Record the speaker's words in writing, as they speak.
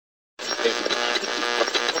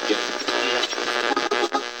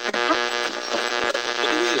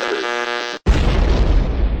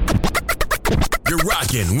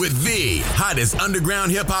rocking with the hottest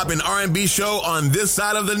underground hip-hop and R&B show on this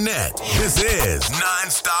side of the net. This is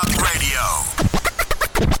Non-Stop Radio.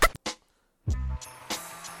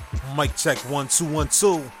 Mic check 1 2 1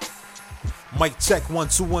 2. Mic check 1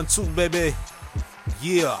 2 1 2, baby.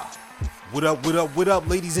 Yeah. What up,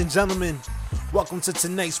 ladies and gentlemen? Welcome to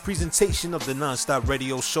tonight's presentation of the Non-Stop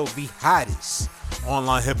Radio Show, the hottest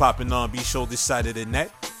online hip-hop and R&B show this side of the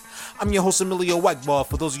net. I'm your host, Emilio Whiteball.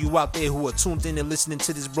 For those of you out there who are tuned in and listening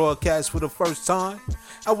to this broadcast for the first time,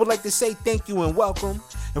 I would like to say thank you and welcome.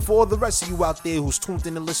 And for all the rest of you out there who's tuned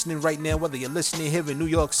in and listening right now, whether you're listening here in New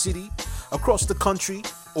York City, across the country,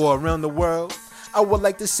 or around the world, I would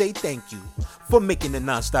like to say thank you for making the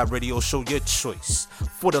Non-Stop Radio Show your choice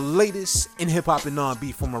for the latest in hip-hop and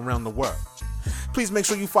R&B from around the world. Please make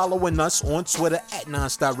sure you following us on Twitter at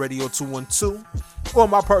Non-Stop Radio 212 or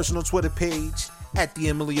my personal Twitter page at the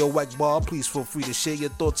Emilio Whiteball. Please feel free to share your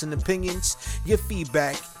thoughts and opinions. Your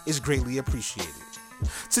feedback is greatly appreciated.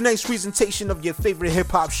 Tonight's presentation of your favorite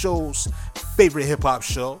hip-hop show's favorite hip-hop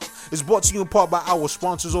show is brought to you in part by our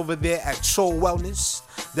sponsors over there at Chol Wellness.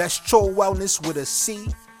 That's Chol Wellness with a C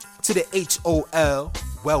to the H-O-L,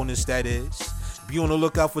 wellness that is. Be on the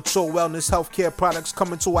lookout for Chol Wellness healthcare products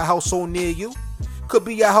coming to a household near you. Could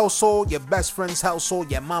be your household, your best friend's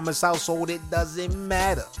household, your mama's household, it doesn't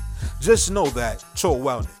matter. Just know that Chol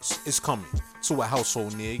Wellness is coming to a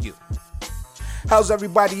household near you. How's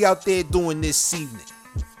everybody out there doing this evening?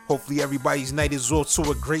 Hopefully everybody's night is off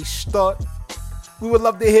to a great start. We would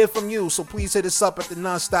love to hear from you, so please hit us up at the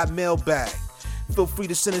Nonstop mailbag. Feel free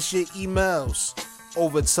to send us your emails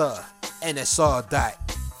over to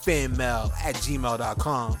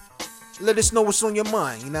nsr.fanmail@gmail.com. Let us know what's on your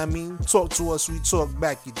mind, you know what I mean? Talk to us, we talk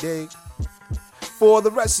back, you dig? For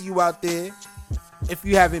the rest of you out there, if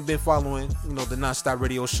you haven't been following, the Non-Stop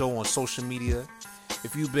Radio Show on social media,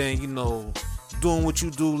 if you've been, doing what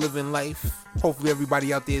you do, living life, hopefully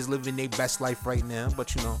everybody out there is living their best life right now.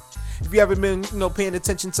 But, if you haven't been, paying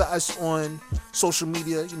attention to us on social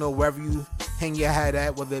media, wherever you hang your hat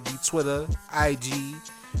at, whether it be Twitter, IG,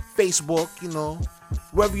 Facebook,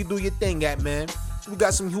 wherever you do your thing at, man. We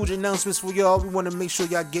got some huge announcements for y'all. We want to make sure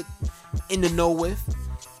y'all get in the know with.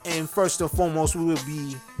 And first and foremost, we will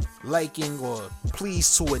be liking or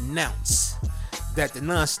pleased to announce that the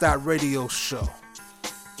Non-Stop Radio Show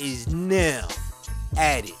is now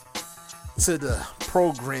added to the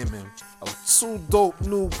programming of 2 dope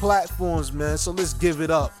new platforms, man. So let's give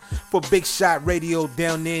it up for Big Shot Radio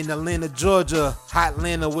down there in Atlanta, Georgia. Hot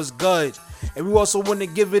Atlanta was good. And we also want to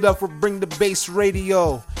give it up for Bring the Bass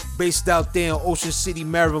Radio, based out there in Ocean City,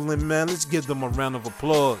 Maryland, man. Let's give them a round of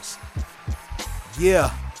applause.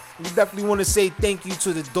 Yeah. We definitely want to say thank you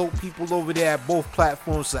to the dope people over there at both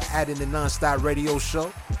platforms for adding the Non-Stop Radio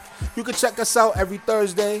Show. You can check us out every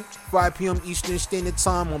Thursday, 5 p.m. Eastern Standard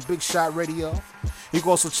Time on Big Shot Radio. You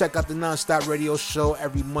can also check out the Non-Stop Radio Show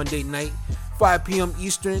every Monday night, 5 p.m.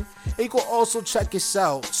 Eastern. And you can also check us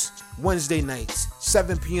out Wednesday nights,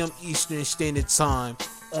 7 p.m. Eastern Standard Time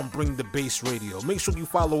on Bring the Bass Radio. Make sure you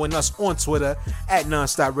following us on Twitter at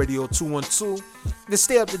Non-Stop Radio 212 to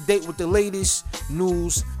stay up to date with the latest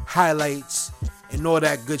news, highlights, and all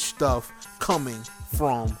that good stuff coming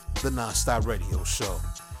from the Non-Stop Radio Show.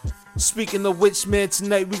 Speaking of which, man,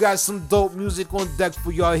 tonight we got some dope music on deck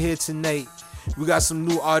for y'all here tonight. We got some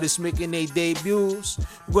new artists making their debuts.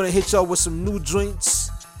 We're going to hit y'all with some new joints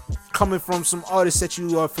coming from some artists that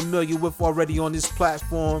you are familiar with already on this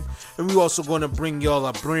platform. And we're also going to bring y'all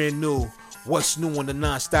a brand new What's New on the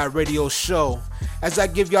Non-Stop Radio Show, as I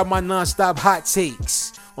give y'all my non-stop hot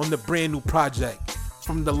takes on the brand new project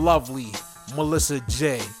from the lovely Melissa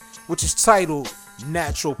J, which is titled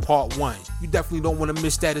Natural Part 1. You definitely don't want to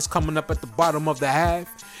miss that. It's coming up at the bottom of the half.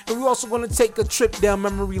 And we're also going to take a trip down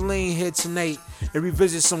memory lane here tonight and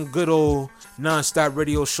revisit some good old Non-Stop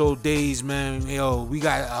Radio Show days, man. We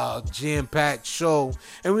got a jam-packed show,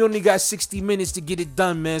 and we only got 60 minutes to get it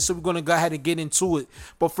done, man. So we're going to go ahead and get into it.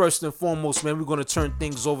 But first and foremost, man, we're going to turn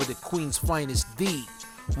things over to Queen's finest, the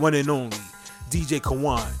one and only DJ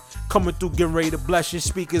Kawan. Coming through, getting ready to bless your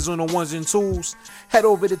speakers on the ones and twos. Head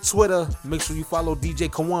over to Twitter. Make sure you follow DJ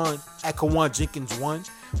Kawan at Kawan Jenkins 1.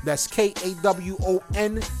 That's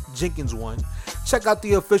Kawon Jenkins 1. Check out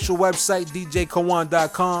the official website,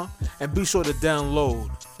 djkawan.com, and be sure to download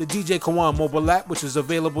the DJ Kawan mobile app, which is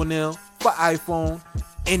available now for iPhone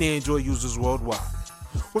and Android users worldwide.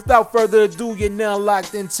 Without further ado, you're now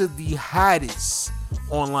locked into the hottest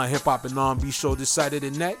online hip-hop and R&B show this side of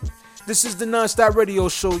the net. This is the Non-Stop Radio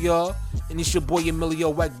Show, y'all, and it's your boy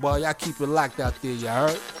Emilio Whiteball. Y'all keep it locked out there, you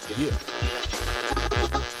heard? Yeah.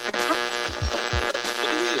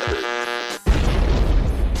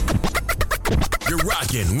 You're rocking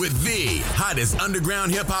rocking with the hottest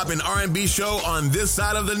underground hip-hop and R&B show on this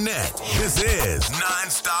side of the net. This is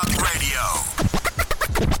Non-Stop Radio.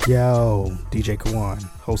 Yo, DJ Kawan,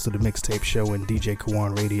 host of the Mixtape Show and DJ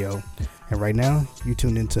Kawan Radio. And right now, you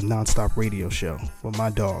tuned into Non-Stop Radio Show with my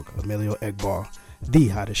dog, Emilio Egbar, the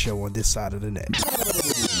hottest show on this side of the net.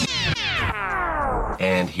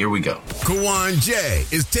 And here we go. Kawan J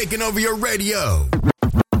is taking over your radio.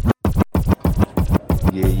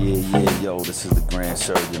 Yeah, yo, this is the Grand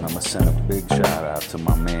Surgeon. I'ma send a big shout out to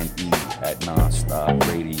my man E at Nonstop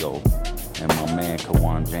Radio and my man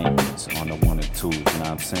Kawan Jenkins on the 1 and 2, you know what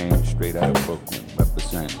I'm saying? Straight out of Brooklyn,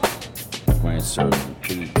 represent Grand Surgeon,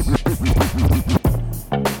 please.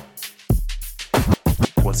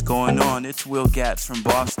 What's going on? It's Will Gatz from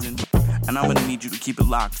Boston, and I'm gonna need you to keep it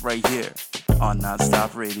locked right here on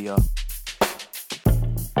Nonstop Radio.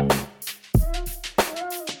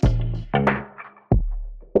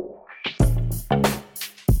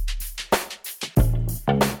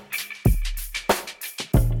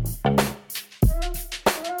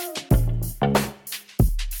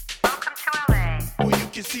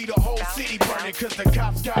 Cause the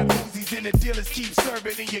cops got Uzis and the dealers keep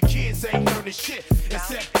serving and your kids ain't learning shit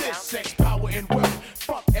except this, sex, power, and wealth.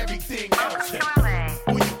 Fuck everything else.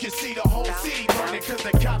 Well, you can see the whole city burning cause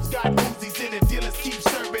the cops got Uzis and the dealers keep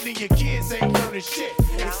serving and your kids ain't learning shit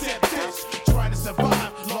except this, trying to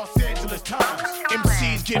survive Los Angeles times.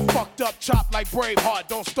 MCs get fucked up, chopped like Braveheart.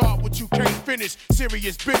 Don't start what you can't finish.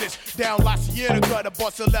 Serious business. Down La Cienega, the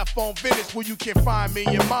bus left on Venice, where you can find me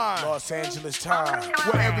in mine. Los Angeles time.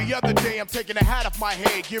 Where every other day I'm taking a hat off my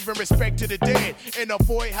head, giving respect to the dead, and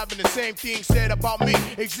avoid having the same thing said about me.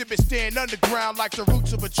 Exhibit stand underground like the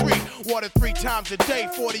roots of a tree. Water 3 times a day,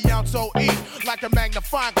 40 ounce OE. Like a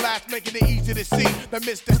magnifying glass, making it easy to see. The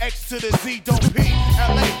Mr. X to the Z, don't P.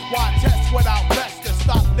 LA, why test without Lester?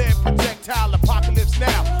 Stop there, projectile, apocalypse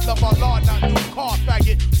now. Love our Lord, not new car,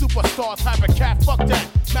 faggot. Superstar type of cat, fuck that.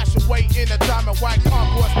 Mash away in a diamond white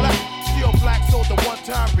concourse left. Still black, so the one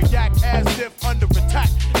time react as if under attack.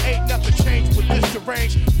 Ain't nothing changed with this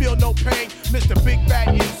deranged. Feel no pain, Mr. Big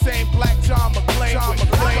Bad Insane, Black John McClane.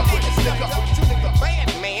 The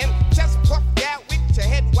band, man, just puff out with your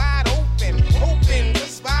head wide open. Hoping to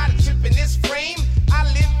spot a chip in this frame. I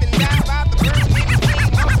live and die by the burning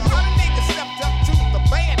flame. All the niggas stepped up to the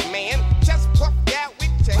band, man. Just puff out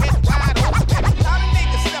with your head wide open. All the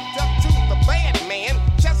niggas stepped up to the band, man.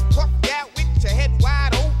 Just puff out with your head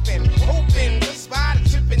wide open. Hoping to spot a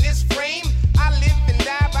chip in this frame. I live and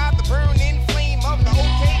die by the burning flame of the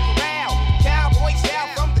OK Corral. Cowboy style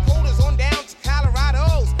from Dakotas on down to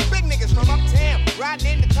Colorado's. Big niggas from uptown riding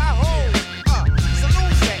in the Tahoe.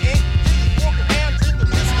 Salute ya, eh? Just walk around drinking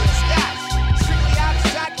whiskey and scotch. Strictly out of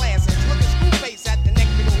shot glasses, looking screw face at the neck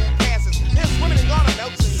middle who passes. There's women in garter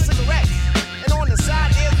belts and cigarettes. And on the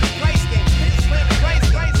side there's the price thing. Niggas playing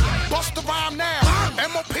the price thing. Bust the rhyme now,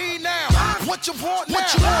 MOP now. What you want now?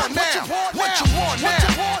 What you want now? What you want now?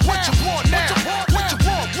 What you want now? What you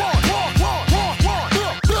want?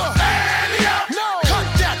 No, cut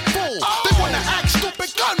that fool. They wanna act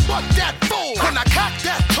stupid, gun butt that fool. When I cock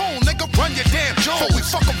that tool, nigga, run your damn jaw. Before we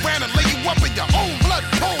fuck around and lay you up in your own blood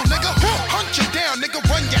pool, nigga. Hunt you down, nigga,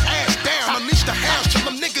 run your ass down. Unleash the house, tell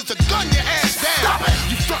them niggas to gun your ass down. Stop it.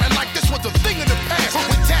 You frontin' like this was a thing of the past.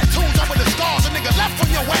 With tattoos over the scars, a nigga left on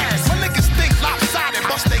your ass. My niggas think lopsided,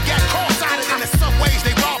 bust they got cross-sided. And in some ways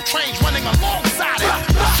they rob trains running alongside it.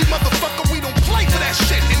 See, motherfucker, we don't play for that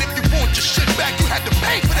shit. And if you want your shit back, you had to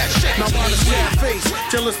pay for that shit. Now on the sad face,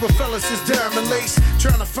 jealous for fellas is down and lace.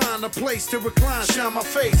 Trying to find a place to recline, shine my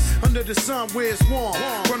face under the sun where it's warm.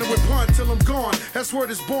 Running with pun till I'm gone. That's where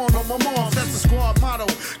it's born on my mom. That's the squad motto.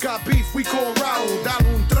 Got beef, we call Raul.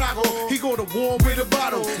 Dale un trago. He go to war with a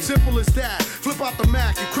bottle. Simple as that. Flip out the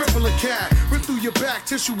Mac and cripple a cat. Rip through your back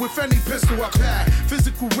tissue with any pistol I pack.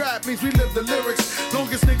 Physical rap means we live the lyrics.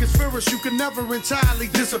 Longest niggas fear us, you can never entirely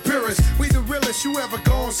disappear us. We the realest you ever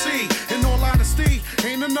gon' see. In all honesty,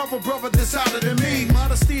 ain't another brother that's hotter than me.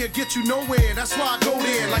 Modesty will get you nowhere, that's why I go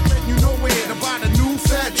there. Like letting you know where to buy the new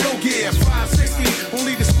Fat Joe gear. 560,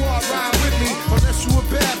 only the squad ride with me. Unless you a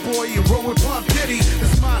bad boy, you roll with Pump Diddy.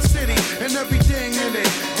 It's my city and everything in it.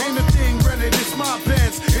 Ain't a thing rented, it's my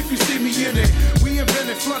Benz. If you see me in it, we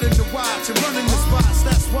invented flooding the watch and running the spots.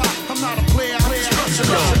 That's why I'm not a player, I'm just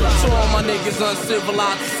crushing up. So all my niggas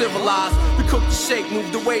uncivilized to civilized. We cooked the shake,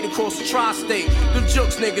 moved the weight across the tri-state. Them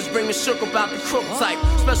jokes niggas bring the shook about the crook type.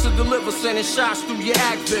 Special deliver, sending shots through your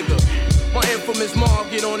act bigger. My infamous mom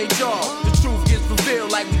get on their jaw. The truth gets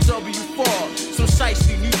revealed like we W4. Some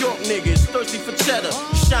shiesty New York niggas thirsty for cheddar.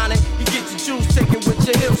 You shining, you get your juice taken with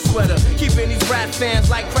get your heel sweater. Keeping these rap fans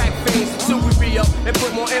like crack fiends until we re-up and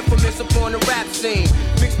put more infamous upon the rap scene.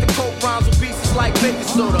 Mix the coke rhymes with pieces like baking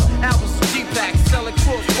soda. Albums of G-Packs selling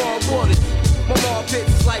cross-bar waters. My mom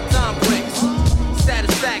pictures like Don bricks.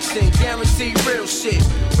 Satisfaction, guaranteed real shit.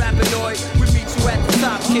 Rappinoid, we meet you at the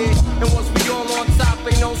top, kid. And once we all on top,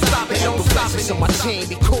 ain't no stopping, no stopping. So my team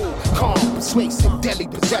be cool, calm, persuasive, deadly,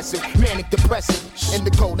 possessive, manic, depressive. In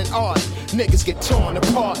the golden art, niggas get torn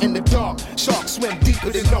apart in the dark. Sharks swim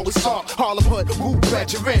deeper than Noah's Ark. Harlem Hood, woo,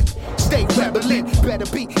 brethren. Stay rebelling, better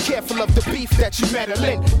be careful of the beef that you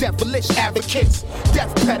meddling. Devilish advocates,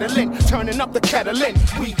 death peddling, turning up the kettle in.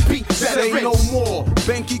 We be Say no more,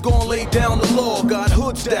 Banky gon' lay down the law. Got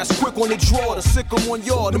hoods that's quick on the draw, to sick 'em on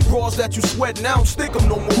yard. Them bras that you sweatin', I don't stick 'em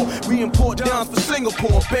no more. We import downs for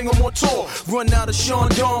Singapore, bang 'em on tour. Run out of Sean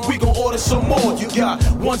Don, we gon' order some more. You got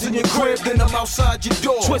ones in your crib, then I'm outside your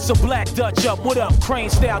door. Twist a black Dutch up, what up? Crane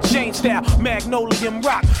style, chain style, Magnolium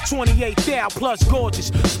rock, 28 thou plus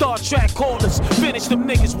gorgeous. Star Trek callers, finish them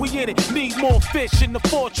niggas, we in it. Need more fish in the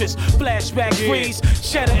fortress. Flashback freeze,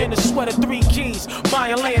 cheddar in the sweater, 3 keys.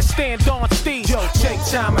 Maya land, stand on steez. Yo, take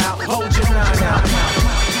time out, hold your 9 out.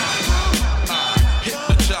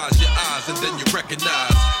 Hypnotize your eyes and then you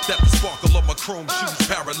recognize that the sparkle of my chrome shoes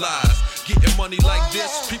paralyzed. Getting money like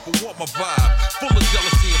this, people want my vibe. Full of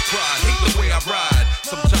jealousy and pride, hate the way I ride.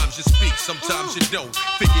 Sometimes you speak, sometimes you don't.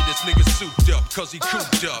 Figure this nigga souped up, cause he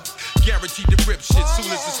cooped up. Guaranteed to rip shit soon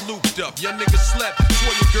as it's looped up. Young niggas slept,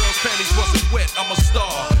 swore your girl's panties wasn't wet. I'm a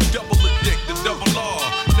star, double addicted, double R.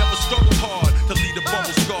 Never struggle hard to lead a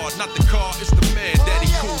bubble scar. Not the car, it's the man, daddy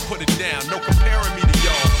cool, put it down. No comparing me to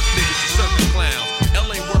y'all, niggas are circus clowns. L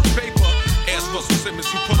ain't worth paper. Ask Russell Simmons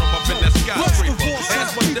who put him up in that skyscraper.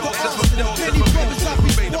 Ask my dogs and my dogs and my dogs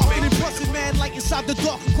who made a walking and busting man like inside the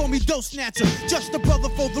dark and call me dough snatcher. Just a brother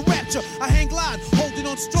for the rapture. I hang glide, holding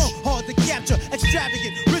on strong, hard to capture.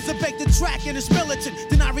 Extravagant, bake the track and it's militant.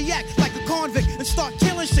 Then I react like a convict and start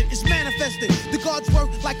killing shit. It's manifested. The guards work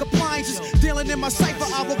like appliances. Dealing in my cipher,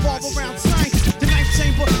 I revolve around science. The ninth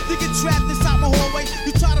chamber, you get trapped inside my hallway.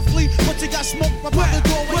 You try to flee, but you got smoke right by the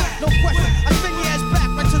doorway. No question, I send your ass back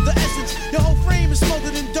right to the essence. Your whole frame is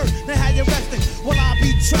smothered in dirt. Now how you resting? Well, I'll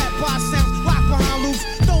be trapped by sounds, locked behind loose.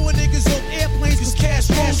 Throwing niggas off airplanes cause cash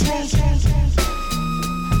rules.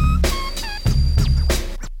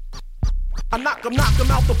 I knock 'em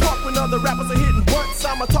out the park when other rappers are hitting once.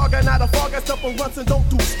 I'm a target, not a fog. I step on runs and don't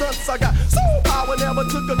do stunts. I got soul power, never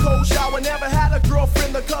took a cold shower. Never had a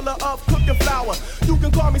girlfriend the color of cooking flour. You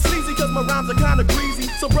can call me sleazy cause my rhymes are kinda greasy.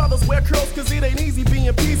 So brothers wear curls cause it ain't easy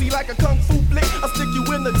being peasy like a kung fu flick. I stick you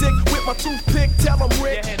in the dick with my toothpick. Tell 'em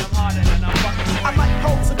Rick. You hit 'em harder than I'm fucking. I like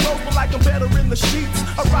hoes and clothes but like I'm better in the sheets.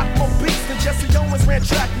 I rock more beats than Jesse Owens ran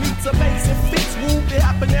track meets. Amazing feats, woo, they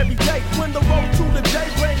happen every day. When the road to the day,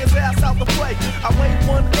 bring his ass out the play. I weigh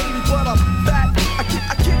 180, but I'm fat.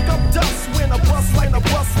 I kick up dust when I bust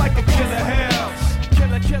like a killer hell.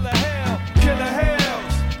 Killer hell. Killer hell.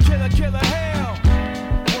 Killer hell.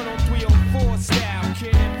 10304 style,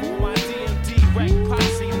 kid. For my DMD rank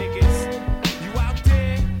posse niggas. You out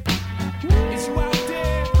there? Is you out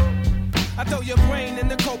there? I throw your brain in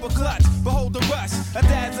the Cobra clutch. Behold the rush. A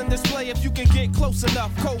dazzling display if you can get close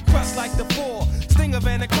enough. Cold crush like the 4. Sting of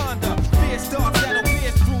anaconda. Fierce dogs that'll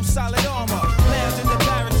pierce through solid armor. Lounge in the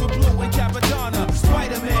barracks with blue and Capadonna.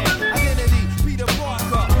 Spider-Man, identity, Peter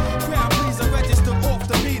Parker. Crowd pleaser, register off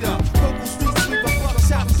the meter. Local street sweeper, fuck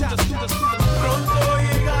shots to the Pronto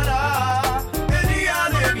llegará el día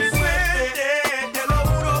de mi suerte. Te lo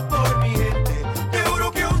juro por mi gente. Te juro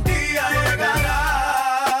que un día llegará.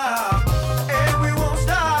 And we won't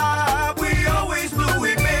stop. We always do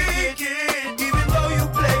we make it. Even though you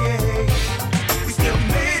play it, we still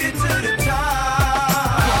made it to the top.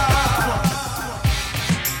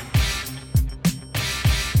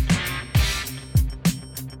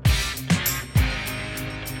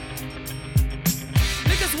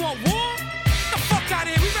 Niggas want war? The fuck out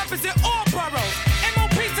here. We represent all boroughs.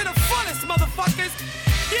 MOP to the fullest, motherfuckers.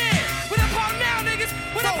 Yeah. What about now, niggas?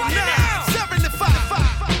 What about now? 75.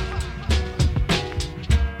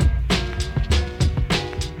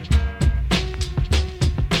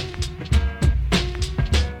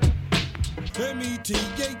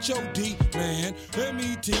 M-E-T-H-O-D, man.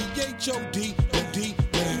 M-E-T-H-O-D, O-D,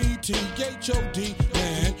 man. M-E-T-H-O-D,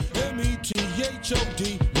 man.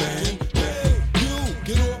 M-E-T-H-O-D, man. Hey, you,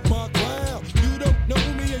 get off my cloud. You don't know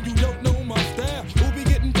me and you don't know my style. Who be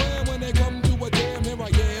getting down when they come to a jam? Here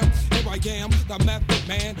I am, the method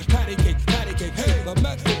man. Patty cake, hey, the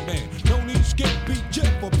method man. No need skip, beat,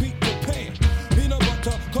 jet for Peter Pan. Peanut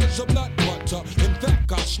butter, cause I'm not butter. In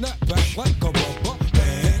fact, I snap back like a rubber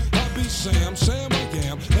band. I be Sam I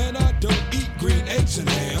am, and I don't eat green eggs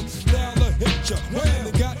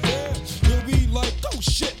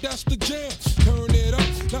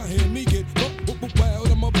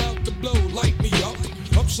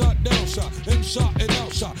down shot, inside and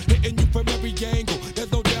outside, hitting you from every angle.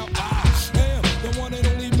 There's no doubt I am the one and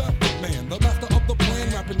only method man, the master of the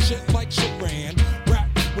plan, rapping shit like Sharan. Rap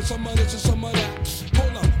with some of this and some of that.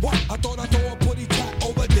 Hold on, what? I thought I saw a putty tat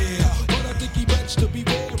over there, but I think he meant to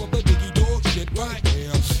beware of the diggy dog shit right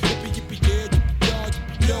here. Yippee yippee yeah,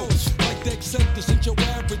 yippee yo, like the accent, this ain't your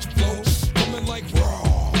average flow, coming like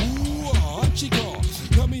raw. Ooh, chico,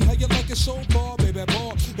 tell me how you like it so far, baby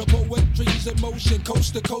boy. The poetry's in motion,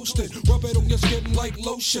 coast to coastin', rub it on your skin like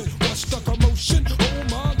lotion. What's the commotion? Oh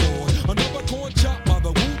my lord, another corn chop by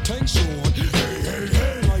the Wu-Tang Sword. Hey, hey,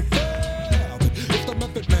 hey, like that. It's the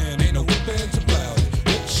Method Man, ain't no ifs about it.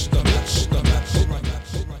 It's the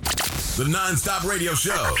The Non-Stop Radio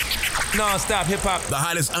Show. Non-stop hip-hop. The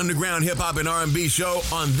hottest underground hip-hop and R&B show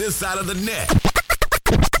on this side of the net.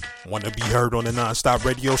 Want to be heard on the Non-Stop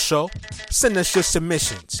Radio Show? Send us your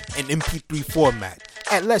submissions in MP3 format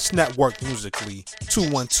at Let's Network Musically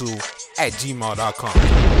 212@gmail.com.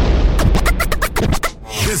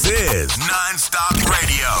 This is Non-Stop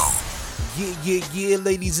Radio. Yeah,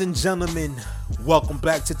 ladies and gentlemen. Welcome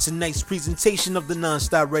back to tonight's presentation of the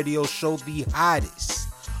Non-Stop Radio Show, the hottest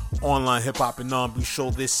online hip-hop and R&B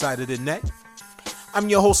show this side of the net. I'm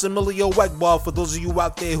your host, Emilio Wegball. For those of you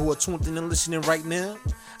out there who are tuned in and listening right now,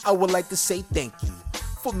 I would like to say thank you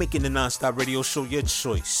for making the Non-Stop Radio Show your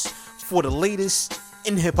choice for the latest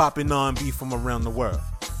in hip-hop and R&B from around the world.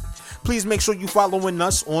 Please make sure you following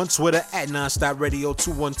us on Twitter at Non-Stop Radio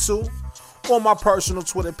 212, on my personal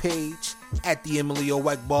Twitter page at the Emilio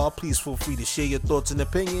Wegball. Please feel free to share your thoughts and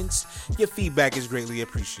opinions. Your feedback is greatly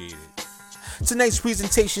appreciated. Tonight's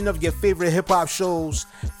presentation of your favorite hip-hop show's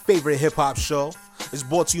favorite hip-hop show is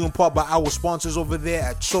brought to you in part by our sponsors over there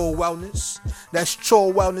at Chol Wellness. That's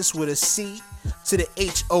Chol Wellness with a C to the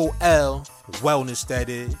H-O-L, wellness that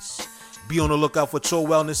is. Be on the lookout for Chol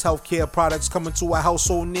Wellness healthcare products coming to a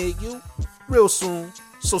household near you real soon,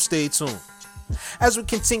 so stay tuned. As we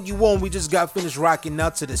continue on, we just got finished rocking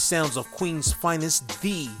out to the sounds of Queen's finest,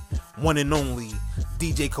 the one and only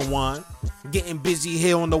DJ Kawan. Getting busy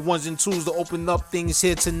here on the ones and twos to open up things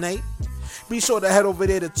here tonight. Be sure to head over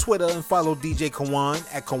there to Twitter and follow DJ Kawan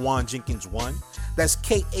at Kawan Jenkins 1. That's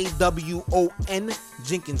Kawon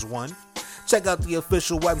Jenkins 1. Check out the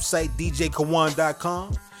official website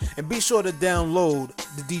djkawan.com and be sure to download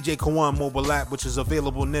the DJ Kawan mobile app, which is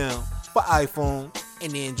available now for iPhone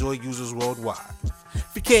and Android users worldwide.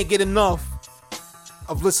 If you can't get enough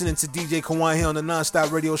of listening to DJ Kawan here on the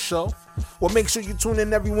Non-Stop Radio Show, well, make sure you tune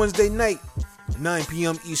in every Wednesday night. 9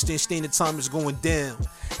 p.m. Eastern Standard Time is going down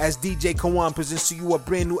as DJ Kawan presents to you a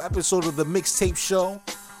brand new episode of the Mixtape Show.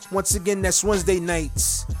 Once again, that's Wednesday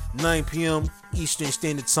nights, 9 p.m. Eastern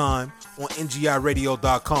Standard Time on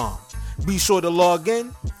ngiradio.com. Be sure to log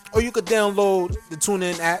in, or you could download the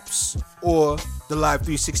TuneIn apps or the Live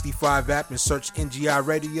 365 app and search NGI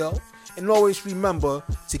Radio. And always remember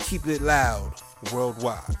to keep it loud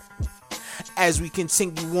worldwide. As we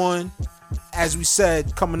continue on, as we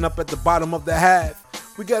said, coming up at the bottom of the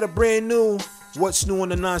half, we got a brand new What's New on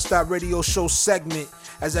the Non-Stop Radio Show segment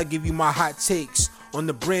as I give you my hot takes on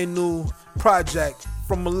the brand new project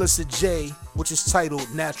from Melissa J, which is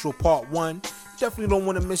titled Natural Part 1. Definitely don't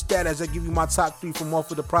want to miss that as I give you my top 3 from off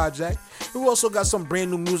of the project. And we also got some brand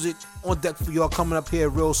new music on deck for y'all coming up here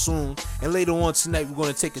real soon. And later on tonight, we're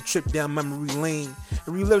going to take a trip down memory lane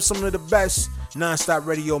and relive some of the best Non-Stop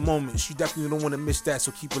Radio moments. You definitely don't want to miss that,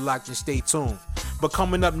 so keep it locked and stay tuned. But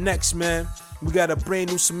coming up next, man, we got a brand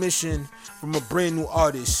new submission from a brand new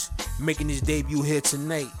artist making his debut here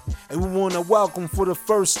tonight. And we want to welcome for the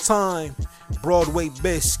first time Broadway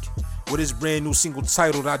Bisque with his brand new single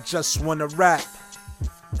titled I Just Wanna Rap.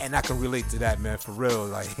 And I can relate to that, man, for real.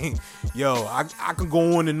 Like, yo, I can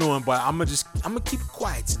go on and on, but I'm gonna keep it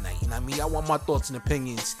quiet tonight. You know what I mean? I want my thoughts and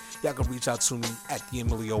opinions. Y'all can reach out to me at the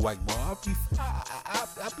Emilio Whiteball.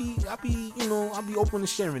 I'll be open to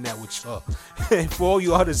sharing that with y'all. For all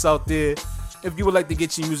you artists out there, if you would like to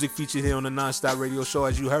get your music featured here on the Non-Stop Radio Show,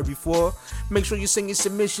 as you heard before, make sure you send your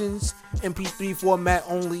submissions MP3 format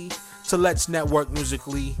only to Let's Network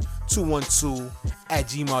Musically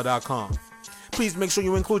 212@gmail.com. Please make sure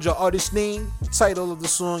you include your artist name, title of the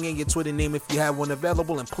song, and your Twitter name if you have one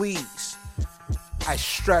available. And please, I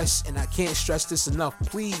stress, and I can't stress this enough,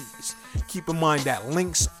 please keep in mind that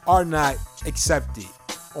links are not accepted.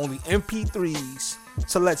 Only MP3s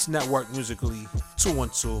to Let's Network Musically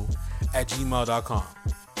 212@gmail.com.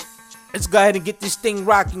 Let's go ahead and get this thing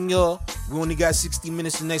rocking, y'all. We only got 60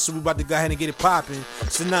 minutes tonight, so we about to go ahead and get it popping.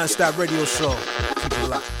 It's the Non-Stop Radio Show. Keep it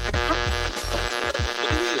locked.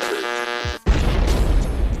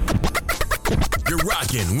 You're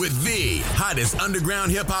rocking with the hottest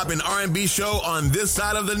underground hip-hop and R&B show on this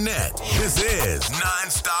side of the net. This is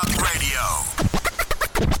Non-Stop Radio.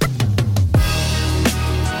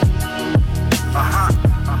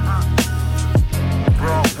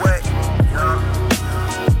 Broadway,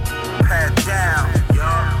 pad down,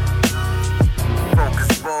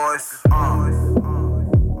 focus boys.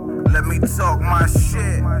 Let me talk my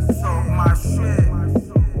shit.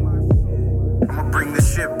 I'ma bring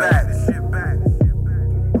this shit back.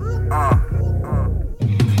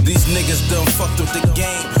 These niggas done fucked with the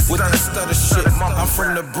game with that stutter shit. I'm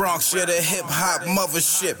from the Bronx, yeah, the hip-hop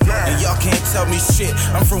mothership. And y'all can't tell me shit,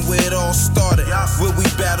 I'm from where it all started. Where we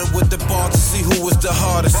battled with the ball to see who was the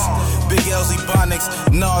hardest. Big LZ Bonics,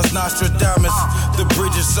 Nas Nostradamus. The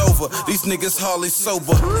bridge is over, these niggas hardly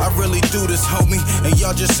sober. I really do this, homie, and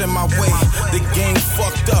y'all just in my way. The game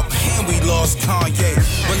fucked up, and we lost Kanye.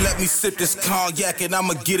 But let me sip this cognac and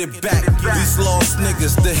I'ma get it back. These lost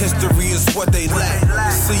niggas, the history is what they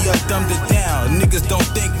lack. See, I dumbed it down, niggas don't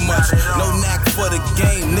think much. No knack for the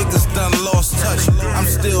game, niggas done lost touch. I'm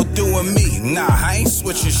still doing me, nah, I ain't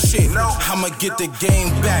switching shit. I'ma get the game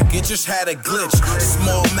back, it just had a glitch.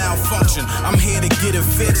 Small malfunction, I'm here to get it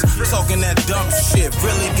fixed. Talking that dumb shit,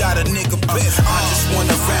 really got a nigga pissed. I just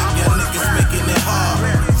wanna rap, y'all niggas making it hard.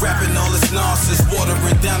 Rapping all this nonsense,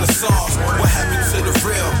 watering down the songs. What happened to the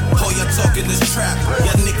real? All y'all talking this trap.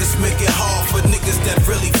 Y'all niggas make it hard for niggas that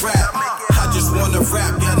really rap. I just wanna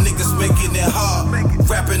rap, y'all niggas making it hard.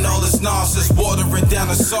 Rapping all this nonsense, watering down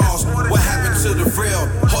the songs. What happened to the real?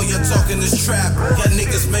 All y'all talking this trap. Y'all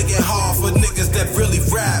niggas make it hard for niggas that really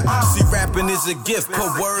rap. See, rapping is a gift,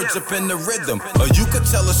 put words up in the rhythm. Or you could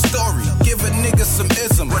tell a story, give a nigga some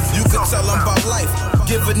ism. You could tell them about life,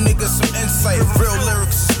 give a nigga some insight. Real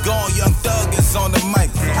lyrics is gone, Young Thug is on the mic.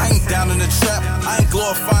 I ain't down in the trap, I ain't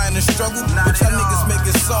glorifying the struggle. But y'all niggas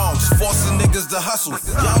making songs, forcing niggas to hustle.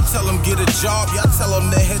 Y'all tell them get a job, y'all tell them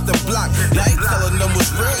they hit the block. Y'all ain't telling them what's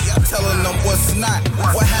real, y'all telling them what's not.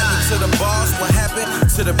 What happened to the bars? What happened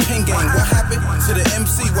to the pin game? What happened to the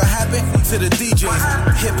MC? What happened to the DJs?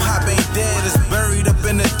 Hip hop ain't dead, it's buried up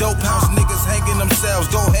in the dope house. Niggas hanging themselves,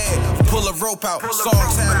 go ahead, pull a rope out.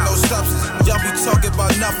 Songs have no substance, y'all be talking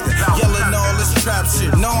about nothing. Yelling all this trap shit,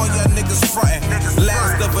 knowing y'all niggas frontin'.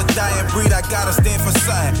 Last of a dying breed, I gotta stand for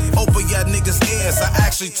something. Open y'all niggas' ears, I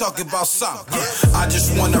actually talk about something. I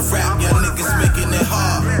just wanna rap, y'all niggas making it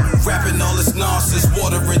hard. Rapping all this nonsense,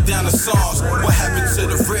 watering down the songs. What happened to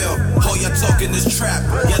the real? All y'all talking this trap.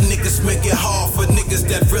 Y'all niggas make it hard for niggas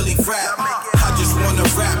that really rap. I just wanna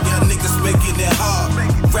rap, y'all niggas making it hard.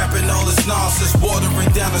 Rapping all this nonsense,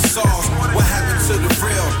 watering down the songs. What happened to the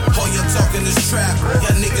real? All y'all talking this trap.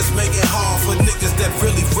 Y'all niggas make it hard for niggas that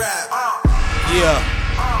really rap. Yeah,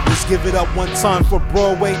 let's give it up one time for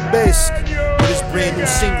Broadway Bisc with his brand new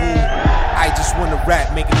single, I Just Wanna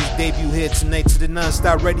Rap, making his debut here tonight to the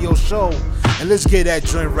Non-Stop Radio Show. And let's get that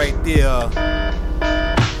joint right there.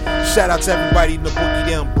 Shout out to everybody in the Boogie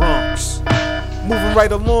Down Bronx. Moving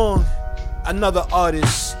right along, another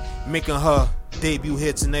artist making her debut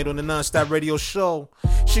here tonight on the Non-Stop Radio Show.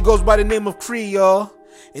 She goes by the name of Cree, y'all.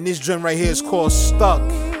 And this joint right here is called Stuck.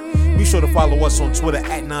 Be sure to follow us on Twitter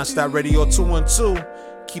at Non-Stop Radio 212.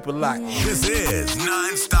 Keep it locked. This is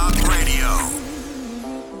Non-Stop Radio.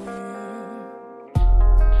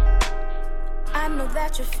 I know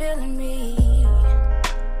that you're feeling me,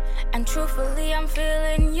 and truthfully I'm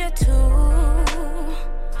feeling you too.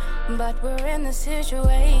 But we're in a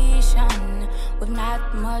situation with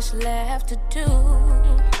not much left to do.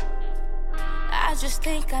 I just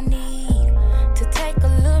think I need to take a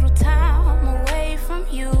little time away from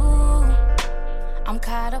you. I'm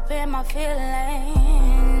caught up in my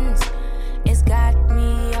feelings, it's got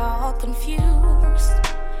me all confused.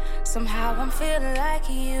 Somehow I'm feeling like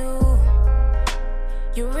you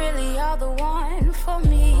really are the one for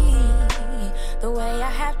me. The way I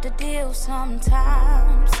have to deal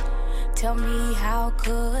sometimes, tell me how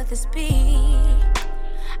could this be?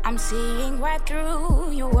 I'm seeing right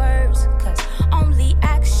through your words, cause only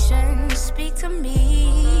actions speak to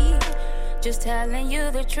me. Just telling you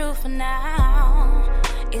the truth for now,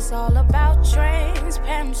 it's all about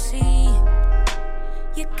transparency.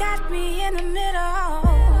 You got me in the middle,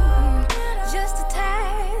 just a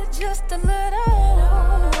tad, just a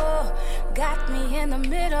little. Got me in the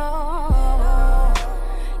middle,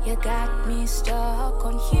 you got me stuck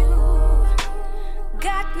on you.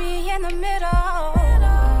 Got me in the middle,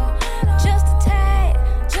 just a tad,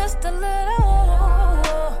 just a little.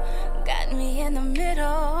 Got me in the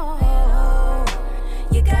middle,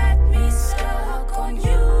 you got me stuck on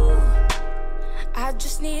you. I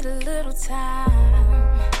just need a little time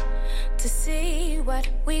to see what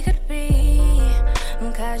we could be.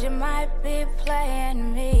 'cause you might be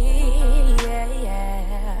playing me,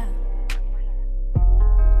 yeah.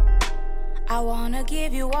 I wanna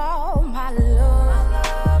give you all my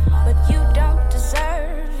love, but you don't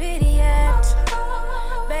deserve it yet.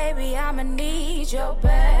 Baby, I'ma need your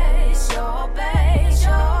best, your best,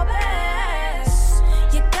 your best.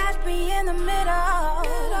 You got me in the middle,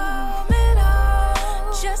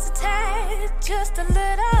 just a tad, just a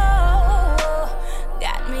little.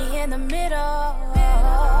 Got me in the middle.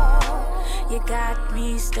 You got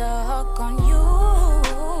me stuck on you.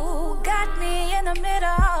 Got me in the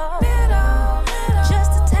middle.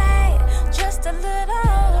 Just a tad, just a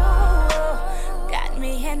little. Got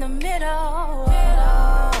me in the middle.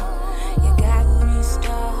 You got me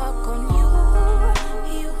stuck on you.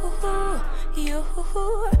 You,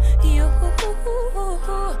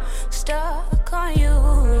 stuck on you.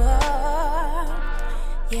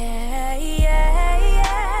 Yeah, yeah,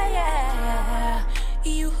 yeah, yeah.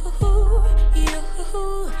 You,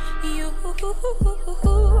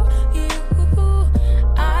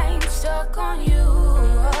 I'm stuck on you.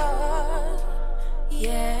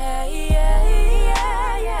 Yeah, yeah,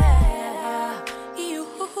 yeah, yeah. You.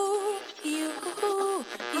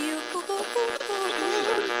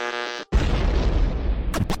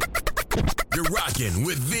 You're rocking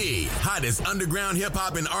with the hottest underground hip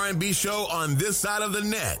hop and R&B show on this side of the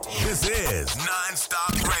net. This is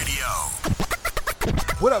Non-Stop Radio.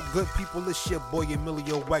 What up, good people? It's your boy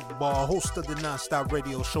Emilio Wackball, host of the Non-Stop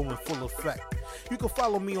Radio show in full effect. You can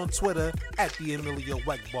follow me on Twitter at the Emilio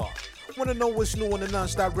Wackball. Want to know what's new on the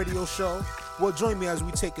Non-Stop Radio show? Well, join me as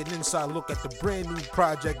we take an inside look at the brand new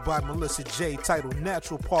project by Melissa J titled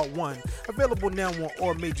Natural Part 1, available now on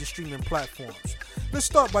all major streaming platforms. Let's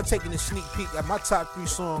start by taking a sneak peek at my top 3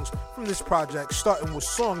 songs from this project, starting with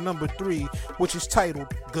song number 3, which is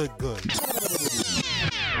titled Good Good.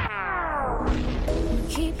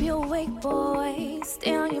 Keep you awake, boy,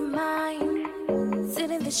 stay on your mind.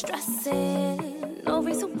 Sitting there stressing, no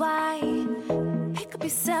reason why. Pick up your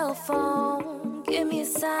cell phone, give me a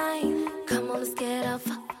sign. Come on, let's get up.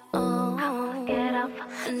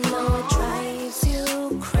 I know it drives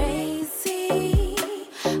you crazy.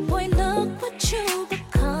 Boy, look what you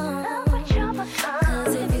become.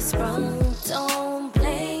 'Cause if you sprung, don't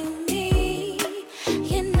blame me.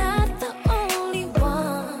 You're not the only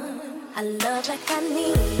one. I love like I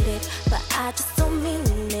need it, but I just don't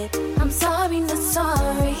mean it. I'm sorry, not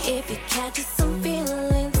sorry if you catch some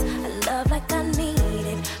feelings. I love like I need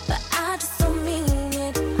it, but I just don't mean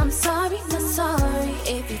it. I'm sorry, not sorry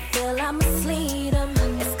if you feel I'm asleep.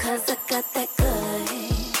 It's 'cause I got that good.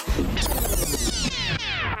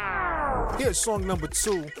 Here's song number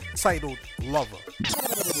 2, titled Lover.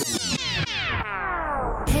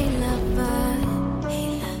 Hey lover,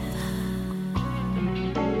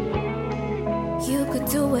 you could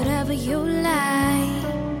do whatever you like.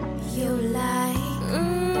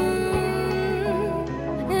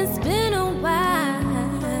 It's been a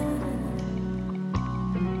while,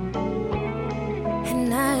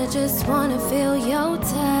 and I just wanna feel your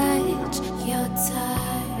touch, your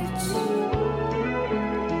touch.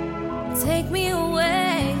 Take me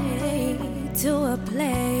away to a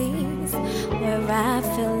place where I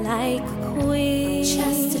feel like a queen.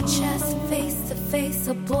 Chest to chest, face to face,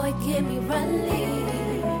 so boy, give me relief.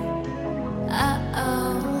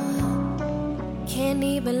 Can't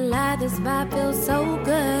even lie, this vibe feels so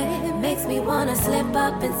good. It makes me wanna slip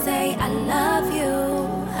up and say I love you,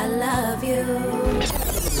 I love you.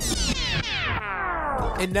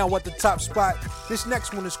 And now at the top spot, this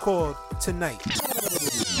next one is called Tonight.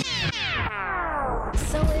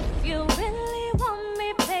 So if you really want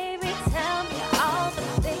me, baby, tell me all the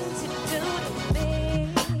things you do to me.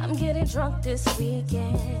 I'm getting drunk this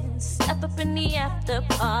weekend, step up in the after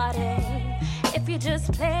party. If you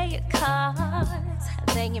just play your cards,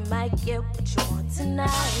 then you might get what you want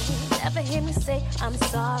tonight. Never hear me say I'm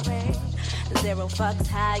sorry. 0 fucks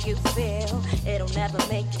how you feel. It'll never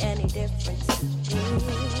make any difference to me.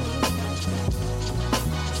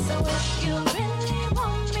 So if you really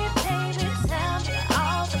want me, baby, tell me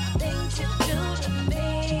all the things you do to me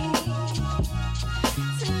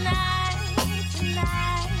tonight.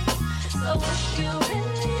 So if you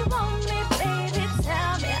really want me, baby,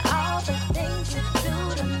 tell me all the things you do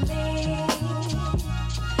to me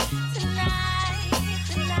tonight.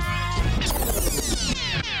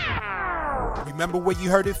 Remember where you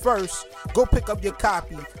heard it first? Go pick up your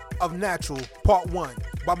copy of Natural Part 1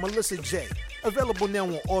 by Melissa J. Available now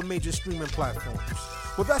on all major streaming platforms.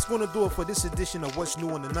 Well, that's going to do it for this edition of What's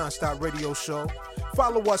New on the Nonstop Radio Show.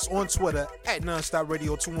 Follow us on Twitter at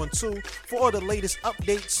NonstopRadio212 for all the latest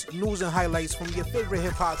updates, news, and highlights from your favorite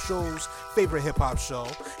hip-hop show's favorite hip-hop show.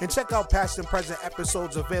 And check out past and present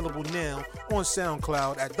episodes available now on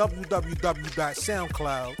SoundCloud at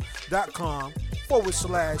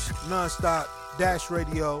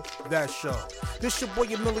www.soundcloud.com/nonstop-radio-show. This your boy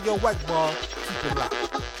Emilio Weckball. Keep it locked.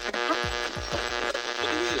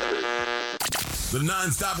 The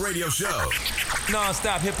Non-Stop Radio Show.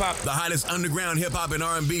 Non-stop hip-hop. The hottest underground hip-hop and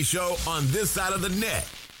R&B show on this side of the net.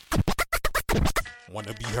 Want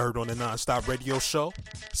to be heard on the Non-Stop Radio Show?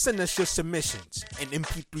 Send us your submissions in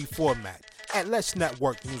MP3 format at Let's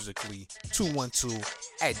Network Musically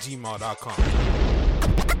 212@gmail.com.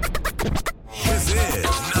 This is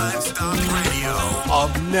Non-Stop Radio.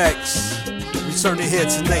 Up next, returning here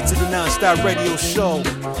tonight to the Non-Stop Radio Show,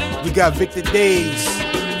 we got Victor Days.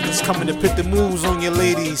 He's coming to put the moves on your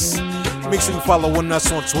ladies. Make sure you follow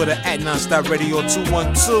us on Twitter at Nonstop Radio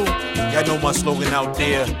 212. Y'all know my slogan out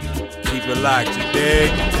there. Keep it locked, you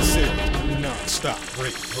dig? That's it. Nonstop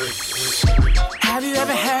Radio. Have you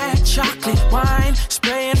ever had chocolate wine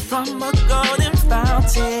spraying from a golden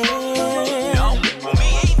fountain? No,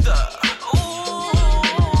 me either.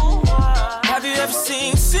 Ooh. Have you ever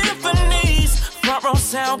seen symphonies? Front row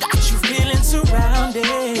sound got you feeling surrounded.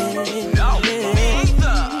 No, me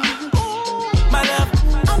either. My love,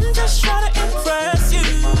 I'm just trying to impress you.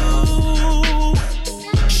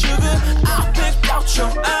 Sugar, I picked out your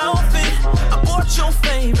outfit. I bought your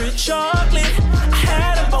favorite chocolate. I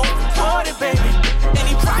had them both imported, baby.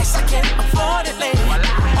 Any price I can afford it, lady.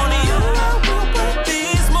 Only you I will put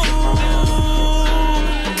these moves.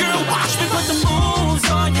 Girl, watch me put the moves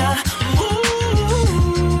on ya.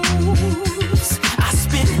 Moves. I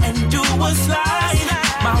spin and do a slide.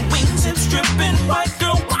 My wingtips dripping white.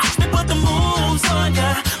 Girl, watch me put the moves on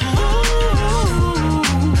ya.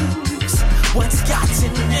 Moves. What's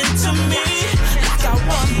gotten into me? Like I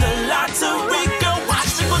won the lottery. Girl,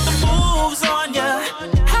 watch me put the moves on ya.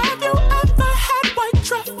 Have you ever had white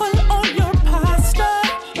truffle on your pasta?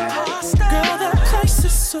 Girl, that price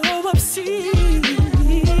is so obscene.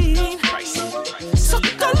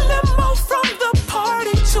 Took a limo from the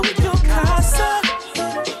party to your casa.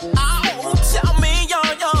 Oh, tell me your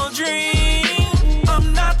dream. I'm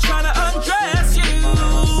not trying to undress you.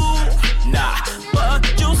 Nah, but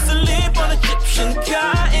you sleep on Egyptian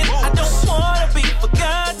cotton. I don't wanna be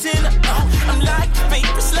forgotten. I'm like your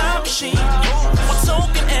favorite slot machine. One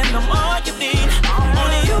token and I'm all you need.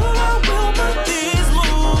 Only you I will put these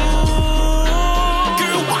moves.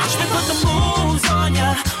 Girl, watch me put the moves on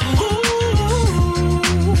ya.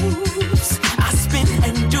 Moves. I spin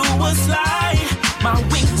and do a slide. My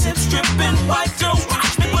wingtips dripping white. Girl,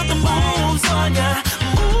 watch me put the moves on ya.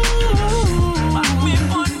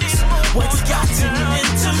 Moves. What's gotten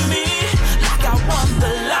into me? Like I won the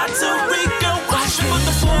lottery. Girl, watch me put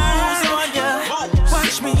the moves on ya.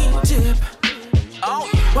 Watch me dip.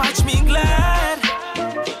 Watch me glide.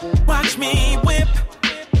 Watch me whip.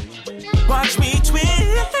 Watch me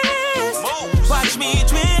twist. Watch me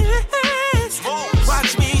twist.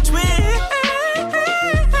 Watch me twist.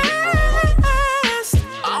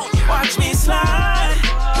 Watch me slide.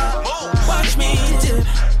 Watch me dip.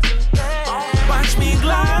 Watch me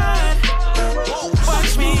glide.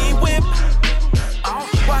 Watch me whip.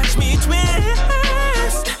 Watch me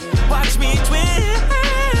twist. Watch me twist.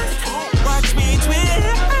 Watch me twist.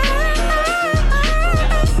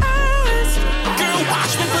 Girl,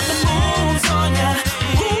 watch me put the moves on ya.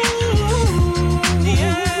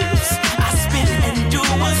 Yes. I spin and do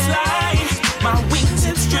a slide. My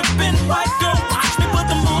wingtips dripping white. Girl, watch me put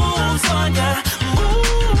the moves on ya.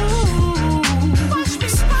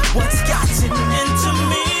 What's gotten into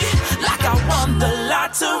me? Like I won the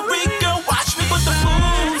lottery. Girl, watch me put the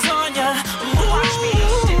moves on ya. Watch me.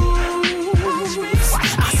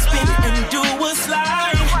 I spin and do a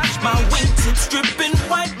slide. My wingtips dripping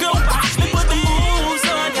white. Girl, watch me put the moves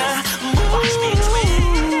on ya. Watch me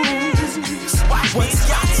twist. What's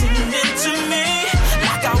gotten into me?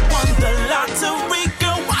 Like I won the lottery.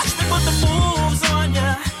 Girl, watch me put the moves on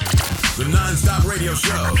ya. The Non-Stop Radio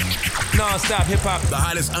Show. Non-stop hip-hop. The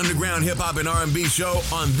hottest underground hip-hop and R&B show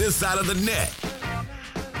on this side of the net.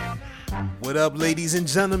 What up, ladies and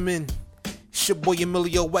gentlemen? It's your boy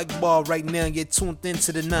Emilio Weckball. Right now, you're tuned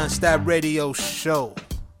into the Nonstop Radio Show.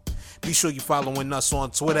 Be sure you're following us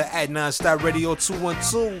on Twitter at Nonstop Radio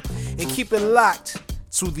 212 and keep it locked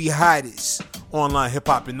to the hottest online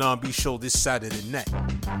hip-hop and R&B show this side of the net.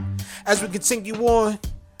 As we continue on,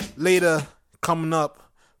 later coming up,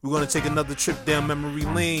 we're going to take another trip down memory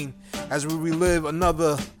lane as we relive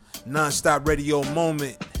another non-stop radio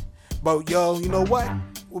moment. But yo, you know what?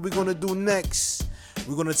 What we gonna do next?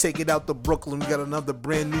 We're gonna take it out to Brooklyn. We got another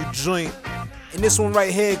brand new joint. And this one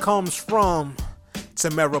right here comes from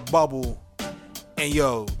Tamara Bubble. And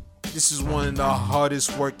yo, this is one of the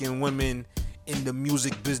hardest working women in the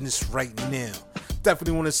music business right now.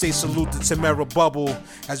 Definitely want to say salute to Tamara Bubble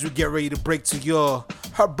as we get ready to break to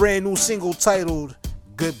her brand new single titled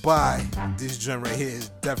Goodbye. This joint right here is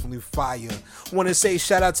definitely fire. Want to say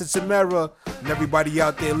shout out to Tamara and everybody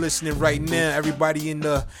out there listening right now. Everybody in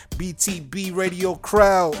the BTB radio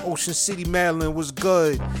crowd, Ocean City, Maryland, was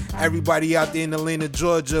good. Everybody out there in Atlanta,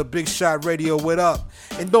 Georgia, Big Shot Radio, what up?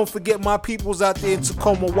 And don't forget my peoples out there in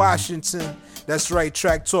Tacoma, Washington. That's right,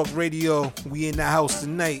 Track Talk Radio. We in the house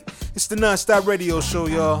tonight. It's the Non-Stop Radio Show,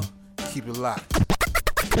 y'all. Keep it locked.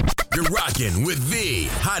 You're rocking with the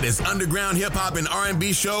hottest underground hip-hop and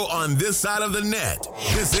R&B show on this side of the net.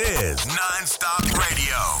 This is Non-Stop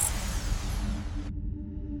Radio.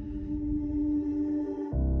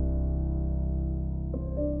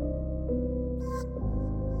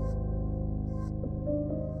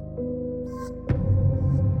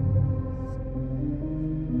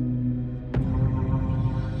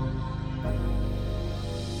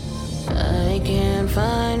 I can't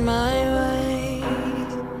find my way.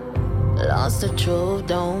 Lost the truth,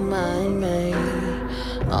 don't mind me.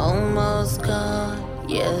 Almost caught,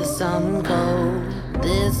 yes I'm cold.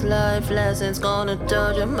 This life lesson's gonna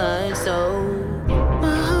torture my soul.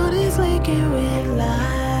 My heart is leaking with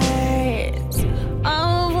lights.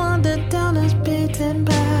 I wander down this beaten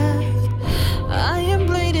path. I am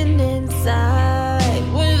bleeding inside.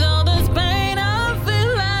 With all this pain I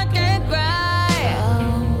feel I can't cry.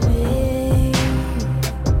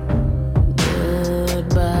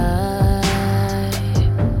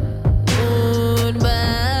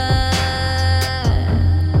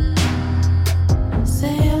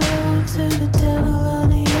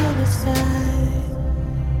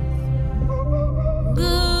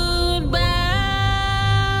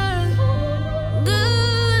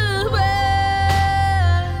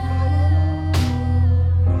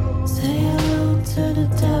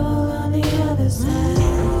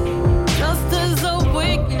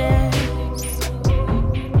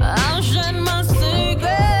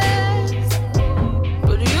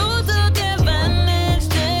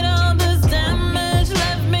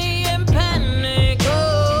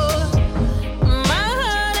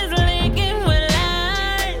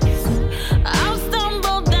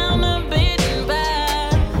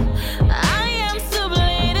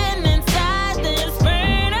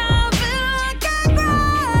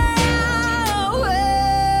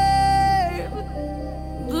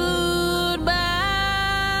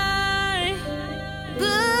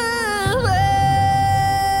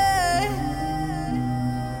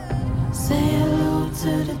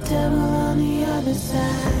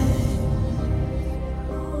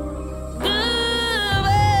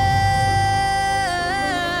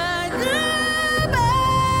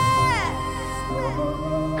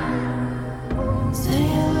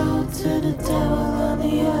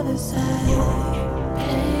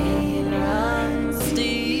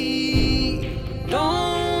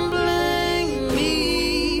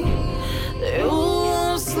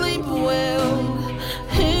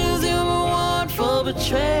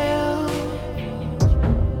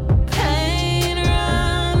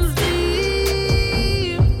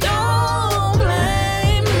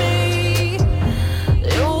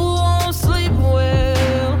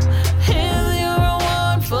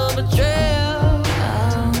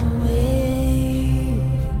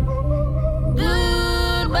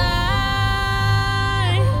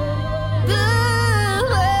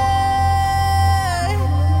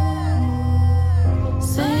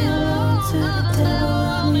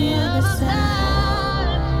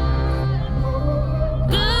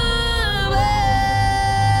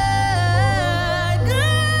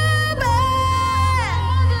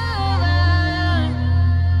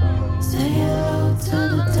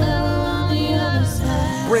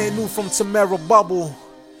 From Tamara Bubble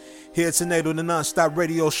here tonight on the Non-Stop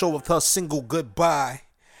Radio Show with her single Goodbye,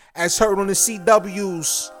 as heard on the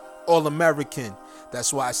CW's All American.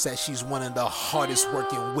 That's why I said she's one of the hardest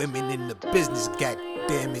working women in the business, god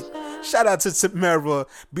damn it. Shout out to Tamara.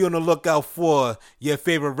 Be on the lookout for your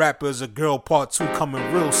favorite rappers, A Girl Part 2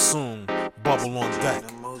 coming real soon. Bubble on deck.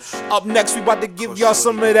 Up next, we about to give y'all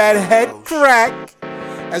some of that head crack,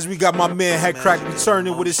 as we got my man Head Crack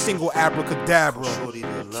returning with his single Abracadabra.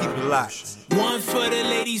 Keep it locked. One for the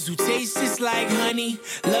ladies who taste just like honey.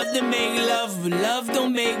 Love to make love, but love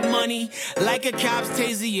don't make money. Like a cop's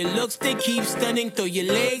taser, your looks they keep stunning. Throw your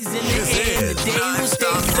legs in the air and the day will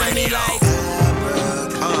stay sunny like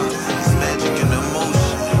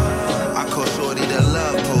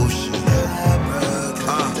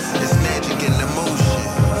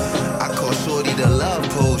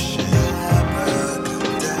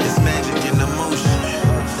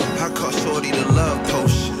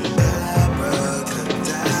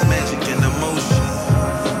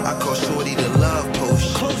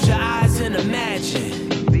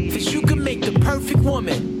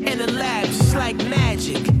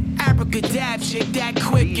chick that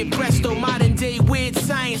quick. Get presto, modern day weird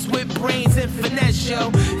science with brains and finesse, yo.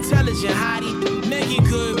 Intelligent hottie, making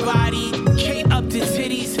good body. Kate Upton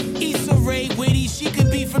titties, Issa Rae witty. She could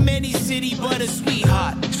be from any city but a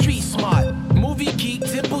sweetheart. Street smart, movie geek,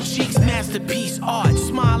 dimple cheeks, masterpiece art.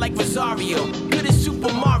 Smile like Rosario, good as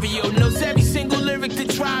Super Mario. Knows every single lyric that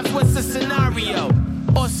drives what's the scenario.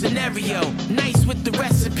 Or scenario, nice with the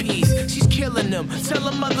recipes. She's killing them, tell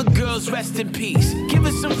them other girls rest in peace. Give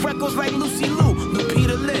her some freckles like Lucy Liu,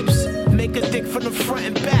 Lupita lips. Make her thick from the front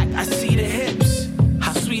and back, I see the hips.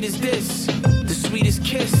 How sweet is this? The sweetest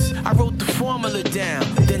kiss. I wrote the formula down,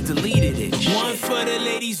 then deleted it. One for the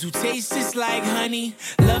ladies who taste just like honey.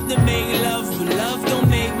 Love to make love, but love don't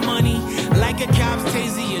make money. Like a cop's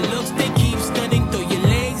taser, your looks they keep stunning. Throw your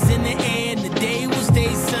legs in the air and the day will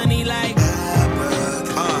stay sunny like.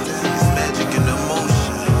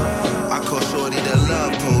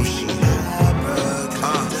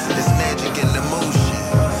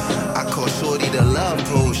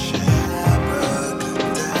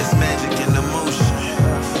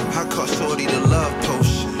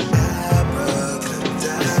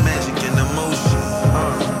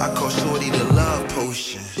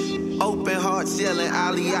 Yelling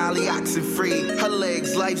Ali Ali, oxen free. Her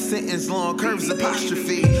legs, life sentence, long curves,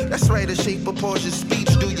 apostrophe. That's right, a shape of Portia's speech.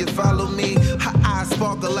 Do you follow me? Her eyes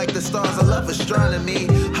sparkle like the stars. I love astronomy.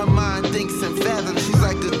 Her mind thinks in fathoms. She's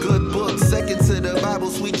like a good book. Second to the Bible,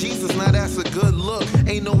 sweet Jesus. Now that's a good look.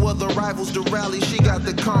 Ain't no other rivals to rally. She got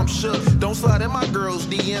the calm shook. Don't slide in my girl's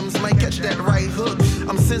DMs. Might catch that right hook.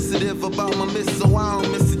 I'm sensitive about my miss, so I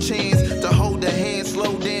don't miss a chance to hold her hand,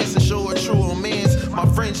 slow dance, and show her true romance. My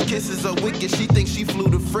French kisses are wicked. She thinks she flew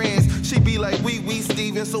to France. She be like, wee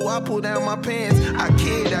Steven, so I pull down my pants. I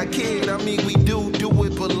kid. I mean, we do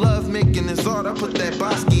it, but love making is art. I put that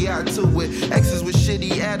Basquiat to it. Exes with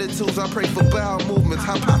shitty attitudes. I pray for bowel movements.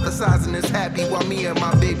 Hypothesizing is happy while me and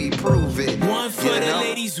my baby prove it. One for the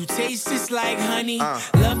ladies who taste just like honey.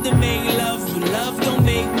 Love to make love, but love don't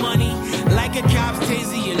make money. Like a cop's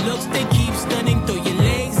taser, your looks they keep stunning. Throw your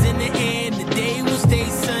legs in the air and the day will stay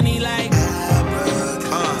sunny like.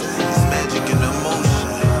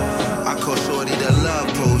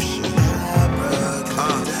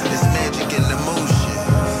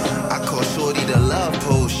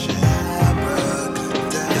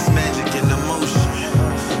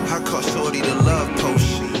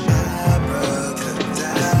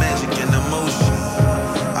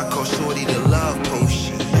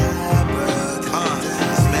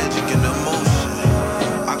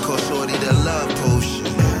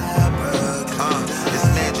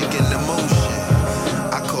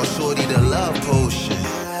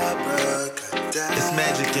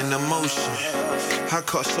 I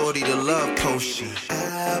caught shorty the love potion.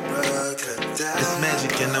 It's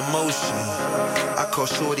magic in emotion. I caught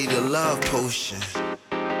shorty the love potion.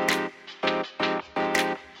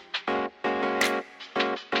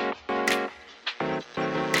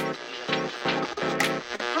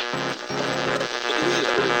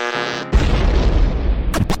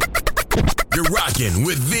 You're rocking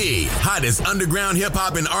with the hottest underground hip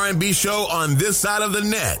hop and R&B show on this side of the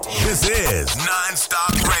net. This is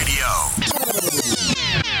Non-Stop Radio.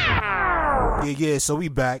 Yeah, so we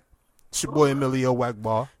back. It's your boy Emilio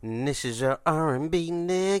Wackbar. And this is your R&B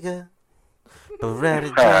nigga,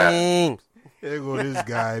 Beretta James. There go this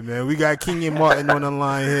guy, man. We got Kenyon Martin on the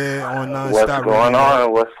line here on Non-Stop Radio.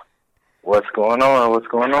 What's going on? What's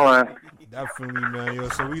going on? Definitely, man. Yo,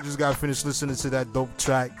 so we just got finished listening to that dope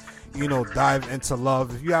track. You know, dive into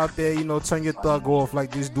love. If you out there, you know, turn your thug off like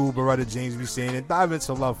this dude Beretta James be saying, and dive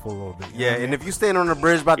into love for a little bit. Yeah, and if you stand on the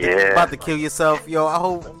bridge about to kill yourself, yo, I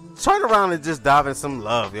hope turn around and just dive in some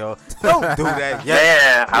love, yo. Don't do that.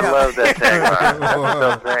 Yeah, I love that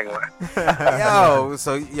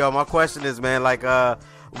tagline. Yo, my question is, man, like,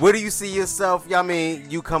 where do you see yourself? I mean,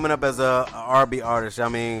 you coming up as a R&B artist. I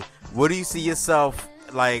mean, where do you see yourself,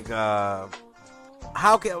 like, let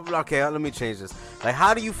me change this. Like,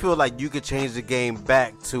 how do you feel like you could change the game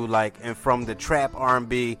back to, like, and from the trap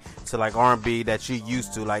R&B to, like, R&B that you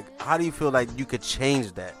used to? Like, how do you feel like you could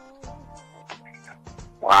change that?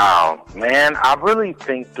 Wow, man, I really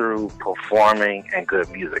think through performing and good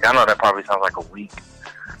music. I know that probably sounds like a weak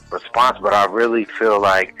response, but I really feel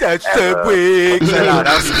like that's the weak.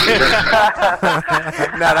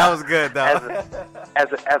 That was good, though.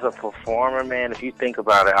 As a performer, man, if you think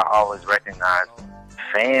about it, I always recognize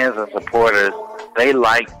fans and supporters, they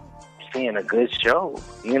like seeing a good show.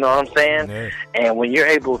 You know what I'm saying? Yeah. And when you're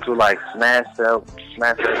able to like smash that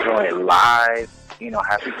joint live, you know,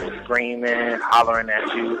 have people screaming, hollering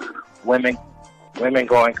at you, women women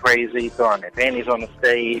going crazy, throwing their panties on the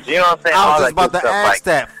stage. You know what I'm saying? I was All just about good to stuff. ask Like,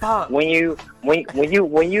 that. Fuck. when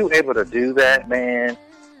you able to do that, man,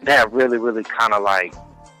 that really, really kind of like,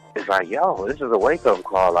 it's like, yo, this is a wake-up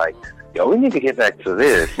call. Like, yo, we need to get back to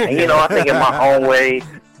this. And, you know, I think in my own way,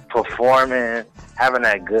 performing, having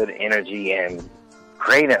that good energy and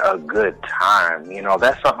creating a good time, you know,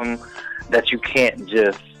 that's something that you can't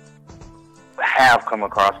just have come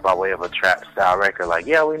across by way of a trap style record. Like,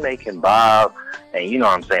 yeah, we making Bob and, you know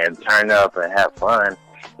what I'm saying, turn up and have fun.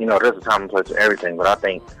 You know, there's a time and place for everything, but I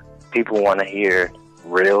think people want to hear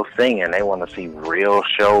real singing. They want to see real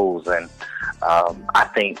shows. And I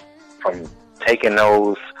think from taking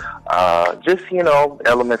those, just, you know,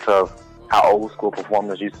 elements of how old school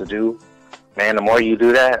performers used to do, man, the more you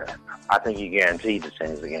do that, I think you're guaranteed to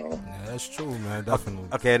change the game. Yeah, that's true, man. Definitely.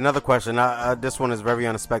 Okay, another question. This one is very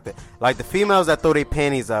unexpected. Like the females that throw their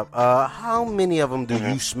panties up, how many of them do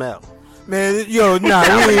you smell? Man, yo, nah,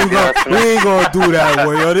 we ain't gonna do that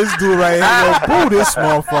way. Yo, this dude right here, yo, boo this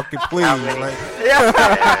motherfucker, please. Like,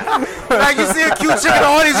 like you see a cute chick in the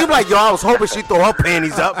audience, you be like, yo, I was hoping she'd throw her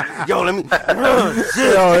panties up. Yo, let me.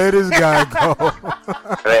 Yo, here this guy go.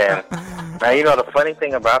 Man, you know the funny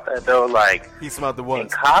thing about that though, like he smelled the ones.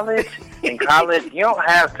 In college, you don't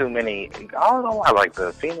have too many. I don't know why, like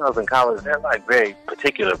the females in college, they're like very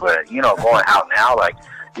particular. But you know, going out now, like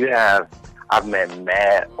you have. I've met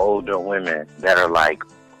mad older women that are like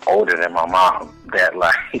older than my mom. That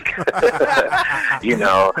like, you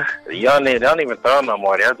know, young niggas don't even throw no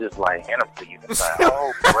more. They'll just like hand them to you. It's like,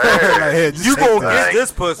 oh, word. You gonna get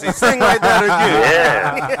this pussy? Sing like that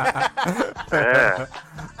again. Yeah.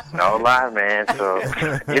 No lie, man. So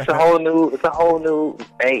it's a whole new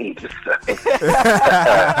age.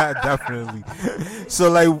 Definitely. So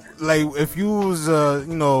like if you was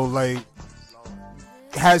you know, like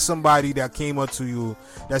had somebody that came up to you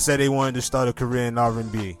that said they wanted to start a career in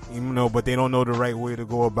R&B, you know, but they don't know the right way to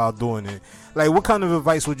go about doing it. Like, what kind of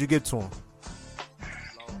advice would you give to them?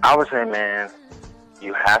 I would say, man,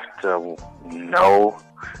 you have to know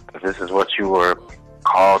that this is what you were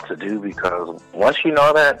called to do, because once you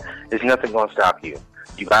know that, there's nothing going to stop you.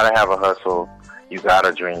 You got to have a hustle. You got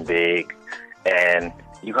to dream big. And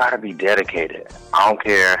you got to be dedicated. I don't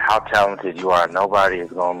care how talented you are. Nobody is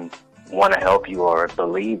going to want to help you or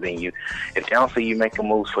believe in you if they don't see you making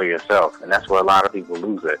moves for yourself. And that's where a lot of people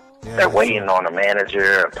lose it. Yeah, they're waiting on a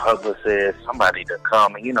manager, a publicist, somebody to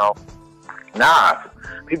come. And, you know, nah,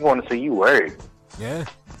 people want to see you work. Yeah.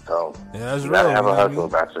 So that's you got to real, have a man. hustle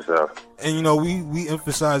about yourself. And, you know, we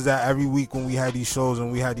emphasize that every week when we had these shows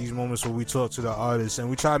and we had these moments where we talk to the artists, and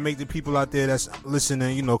we try to make the people out there that's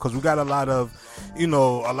listening, you know, because we got a lot of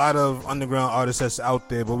underground artists that's out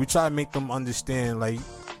there, but we try to make them understand, like,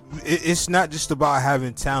 it's not just about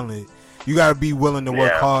having talent. You gotta be willing to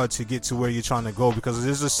work hard to get to where you're trying to go, because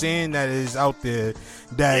there's a saying that is out there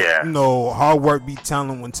that you know, hard work beat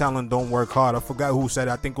talent when talent don't work hard. I forgot who said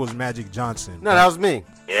it. I think it was Magic Johnson. No, that was me.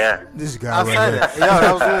 Yeah, this guy I right said here. it. Yo,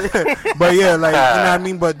 that was But yeah, like, you know what I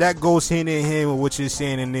mean. But that goes hand in hand with what you're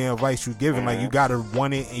saying and the advice you're giving. Like, you gotta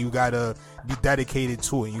want it and you gotta be dedicated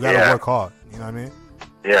to it. You gotta work hard. You know what I mean?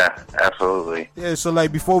 Yeah, absolutely. Yeah, so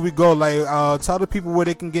like before we go, like tell the people where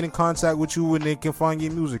they can get in contact with you and they can find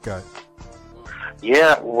your music at.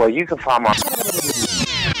 Yeah, well, you can find my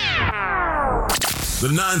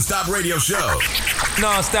The Non-Stop Radio Show.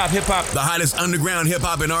 Non-stop hip-hop. The hottest underground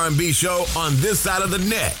hip-hop and R&B show on this side of the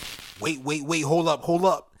net. Wait, hold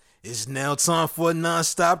up. It's now time for a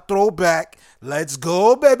non-stop throwback. Let's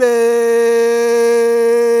go, baby.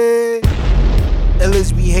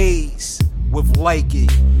 Elizabeth Hayes with Like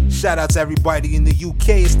It. Shout out to everybody in the UK.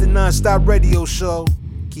 It's the Non-Stop Radio Show.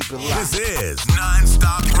 Keep it locked. This is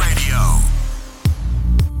Non-Stop Radio.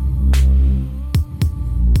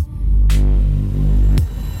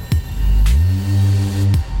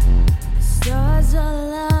 Stars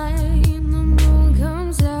align, the moon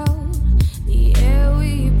comes out, the air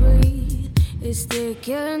we breathe is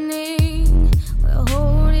thickening. We're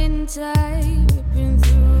holding tight, ripping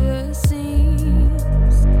through the seams.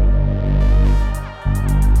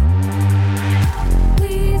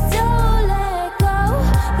 Please don't let go,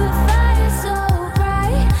 the fire's so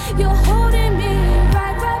bright. You're holding me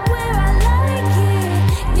right where I like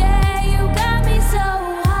it. Yeah, you got me so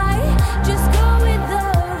high, just go with the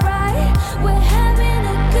ride. We're having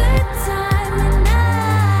a good time and I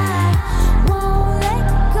won't let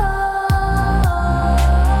go.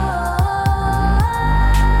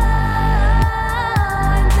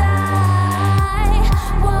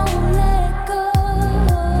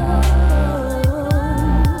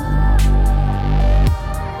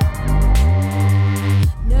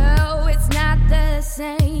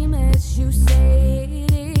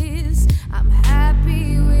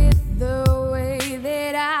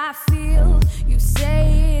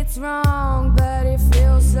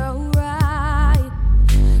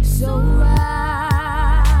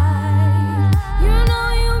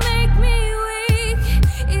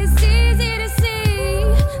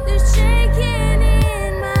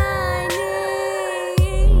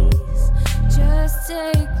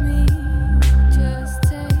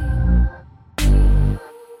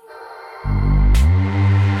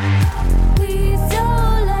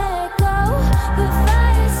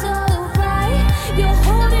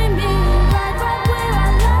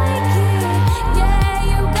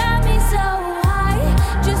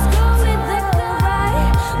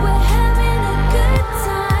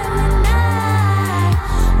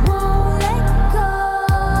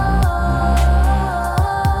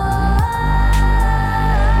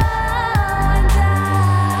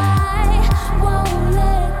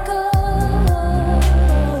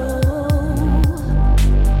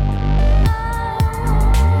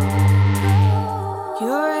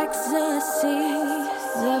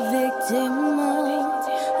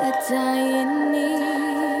 I need.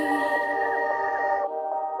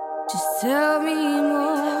 Just tell me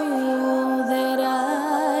more that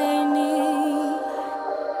I need.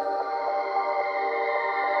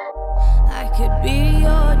 I could be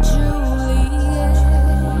your Juliet.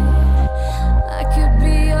 I could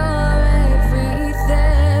be your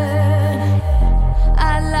everything.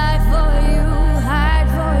 I'd lie for you, hide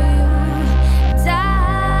for you,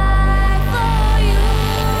 die for you.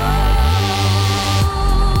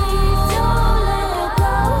 Please don't let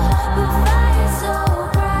go. The fire's so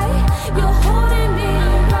bright. You're holding me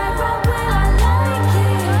right where I like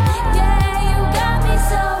it. Yeah, you got me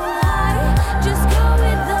so high. Just go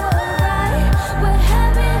with the ride. We're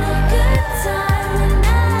having a good time and I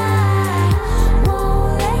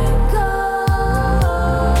won't let go.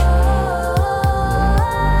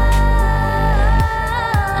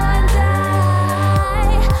 And I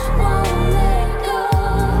won't let go.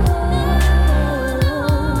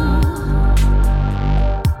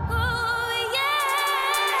 Oh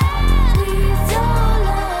yeah. Please don't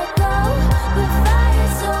let go. The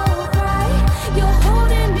fire's so bright. You're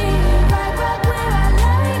holding me right where I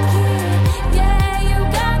like it. Yeah, you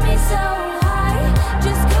got me so high.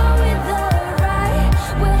 Just go with the ride.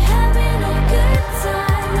 We're having a good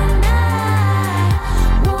time and I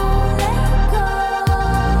won't let go.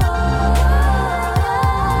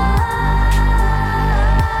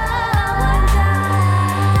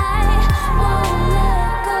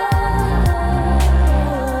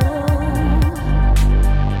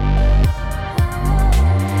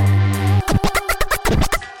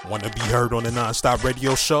 Want to be heard on the Non-Stop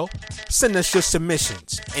Radio Show? Send us your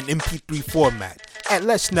submissions in MP3 format at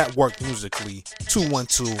Let's Network Musically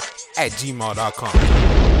 212@gmail.com.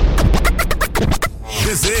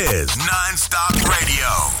 This is Non-Stop Radio.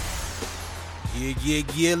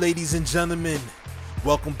 Yeah, ladies and gentlemen.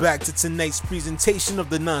 Welcome back to tonight's presentation of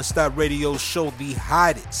the Non-Stop Radio Show, the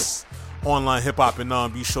hottest online hip-hop and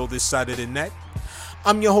R&B show this side of the net.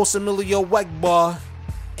 I'm your host, Emilio Wegbar,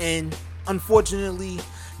 and unfortunately,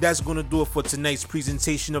 that's going to do it for tonight's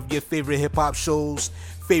presentation of your favorite hip-hop show's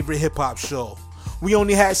favorite hip-hop show. We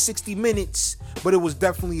only had 60 minutes, but it was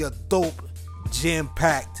definitely a dope,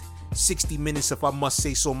 jam-packed 60 minutes, if I must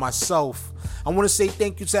say so myself. I want to say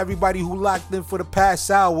thank you to everybody who locked in for the past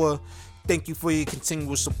hour. Thank you for your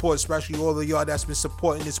continuous support, especially all of y'all that's been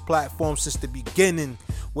supporting this platform since the beginning,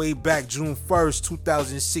 way back June 1st,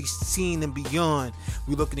 2016 and beyond.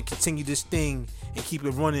 We're looking to continue this thing and keep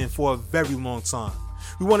it running for a very long time.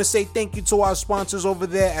 We want to say thank you to our sponsors over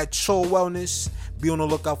there at Cho Wellness. Be on the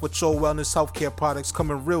lookout for Cho Wellness healthcare products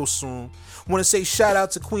coming real soon. Want to say shout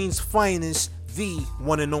out to Queen's Finest, the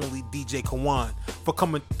one and only DJ Kawan, for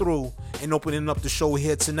coming through and opening up the show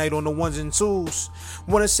here tonight on the ones and twos.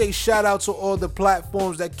 Want to say shout out to all the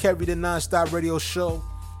platforms that carry the Non-Stop Radio Show.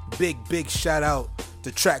 Big shout out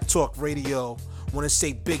to Track Talk Radio. Want to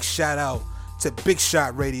say big shout out to Big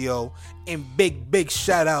Shot Radio, and big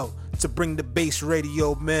shout out to Bring the Bass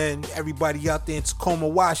Radio, man. Everybody out there in Tacoma,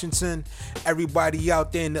 Washington, everybody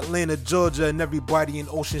out there in Atlanta, Georgia, and everybody in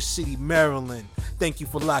Ocean City, Maryland. Thank you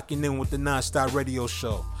for locking in with the Non-Stop Radio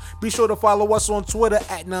Show. Be sure to follow us on Twitter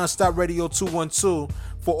at Non-Stop Radio 212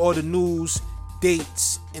 for all the news,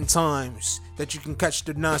 dates, and times that you can catch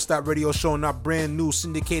the Non-Stop Radio Show on our brand new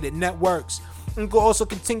syndicated networks. And you can also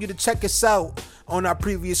continue to check us out on our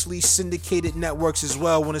previously syndicated networks as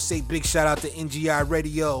well. Want to say big shout out to NGI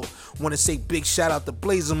Radio. Want to say big shout out to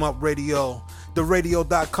Blaze 'em Up Radio,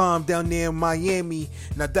 theradio.com down there in Miami.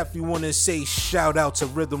 And I definitely want to say shout out to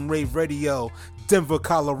Rhythm Rave Radio, Denver,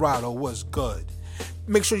 Colorado. What's good?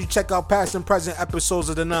 Make sure you check out past and present episodes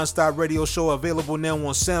of the Non-Stop Radio Show, available now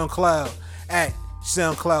on SoundCloud at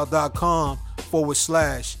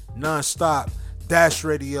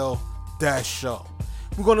soundcloud.com/nonstop-radio-show.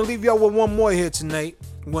 We're going to leave y'all with one more here tonight.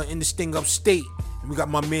 We're going to end this thing upstate. And we got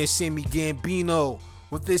my man Sammy Gambino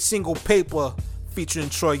with this single Paper featuring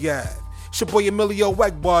Troy Ave. It's your boy Emilio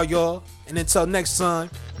Wegbar, y'all. And until next time,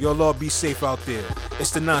 y'all all be safe out there.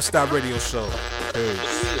 It's the Non-Stop Radio Show.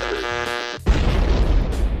 Peace.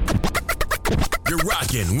 You're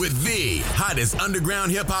rocking with the hottest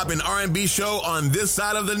underground hip-hop and R&B show on this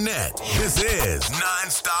side of the net. This is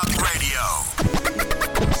Non-Stop Radio.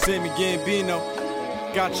 Sammy Gambino,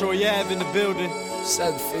 got Troy Ave in the building.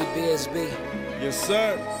 Southern Free BSB. Yes,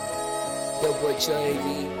 sir. Yo, boy, Troy AV.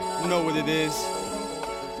 You know what it is.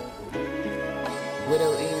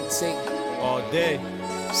 Widow ENT. All day.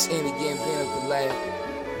 Sammy Gambino for life.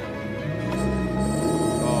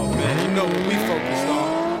 Oh, man, you know what we focused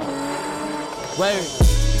on. Word.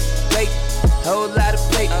 Late whole lot of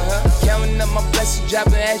paper. Counting up my blessings,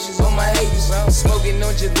 dropping ashes on my haters. Smoking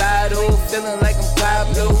on gelato, feeling like I'm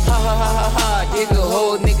Pablo. Ha ha ha ha ha, dig a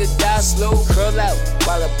hole, nigga die slow. Curl out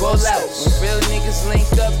while I ball out. When real niggas link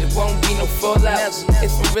up, it won't be no fallout.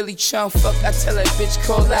 If I'm really tryna fuck, I tell that bitch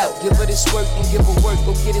call out. Give her this work and give her work,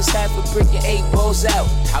 go get his half a brick and 8 balls out.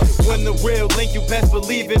 When the real link, you best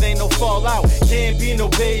believe it ain't no fallout. Can't be no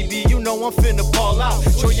baby, you know I'm finna ball out.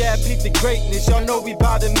 Show ya peep the greatness, y'all know we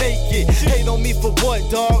bout to make it. Hate on me for what,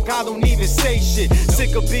 dog? I don't even say shit.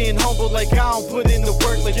 Sick of being humble, like I don't put in the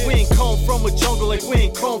work. Like we ain't come from a jungle, like we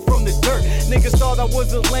ain't come from the dirt. Niggas thought I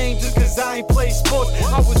was a lame just cause I ain't play sports.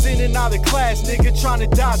 I was in and out of class, nigga, trying to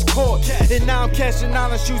dodge court. And now I'm cashing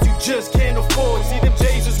out on shoes you just can't afford. See, them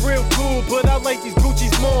J's was real cool, but I like these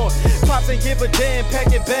Gucci's more. Pops ain't give a damn,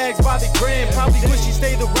 packing bags by the gram. Probably wish he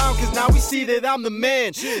stayed around, cause now we see that I'm the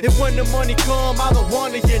man. And when the money come, I don't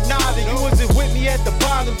wanna hear nada. You wasn't with me at the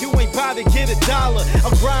bottom, you ain't bout to get a dollar.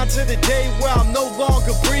 I'll grind to the day where I'm no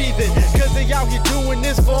longer breathing, cause they out here doing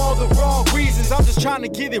this for all the wrong reasons. I'm just trying to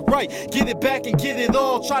get it right, get it back and get it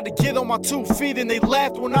all. Tried to get on my 2 feet and they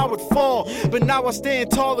laughed when I would fall. But now I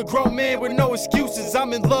stand tall, a grown man with no excuses.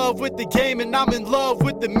 I'm in love with the game and I'm in love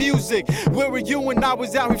with the music. Where were you when I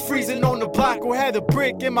was out here freezing on the block? Or had a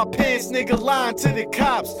brick in my pants, nigga, lying to the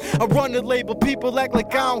cops. I run the label, people act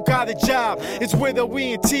like I don't got a job. It's with a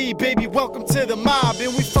we and T, baby, welcome to the mob.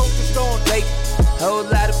 And we focused on paper, whole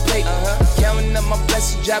lot of paper. Counting up my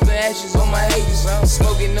blessings, dropping ashes on my haters.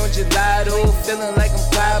 Smoking on gelato, feeling like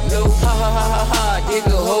I'm Pablo. Ha ha ha ha ha, dig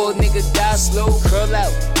a hole, nigga die slow. Curl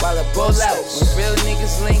out while I ball out. When real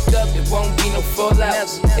niggas link up, it won't be no fallout.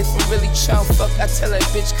 If I'm really tryna fuck, I tell that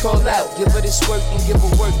bitch call out. Give her this work and give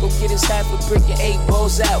her work, go get his half a brick and 8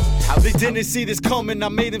 balls out. They didn't see this coming, I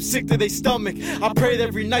made them sick to their stomach. I prayed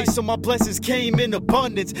every night so my blessings came in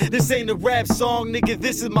abundance. This ain't a rap song, nigga,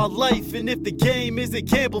 this is my life. And if the game is a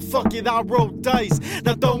gamble, fuck it, I roll dice.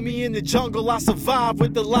 Now throw me in the jungle, I survive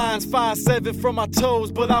with the lines 5'7" from my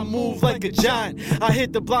toes, but I move like a giant. I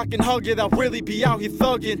hit the block and hug it, I really be out here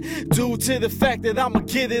thugging. Due to the fact that I'ma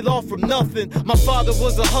get it all from nothing. My father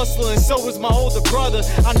was a hustler and so was my older brother.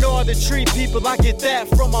 I know how to treat people, I get that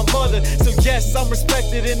from my mother. So yes, I'm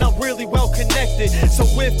respected and I'm really well connected. So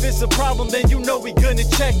if it's a problem, then you know we gonna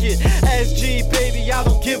check it. SG, baby, I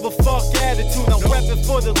don't give a fuck attitude. I'm repping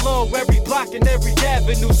for the low, every block and every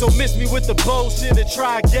avenue. So miss me with the bullshit and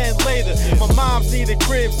try again later. My mom's need a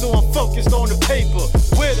crib, so I'm focused on the paper.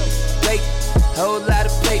 With her. Paper, whole lot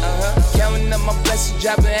of paper. Counting up my blessings,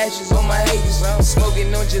 dropping ashes on my haters.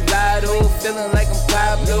 Smoking on gelato, feeling like I'm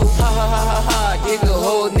Pablo. Ha ha ha ha ha, dig a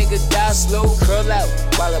hole, nigga die slow. Curl out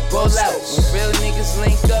while I ball out. When real niggas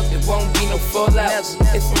link up, it won't be no fallout.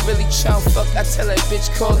 If I'm really tryna fuck, I tell that bitch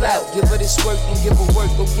call out. Give her this work and give her work,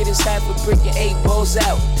 go get his half a brick and 8 balls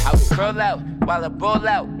out. I would curl out while I ball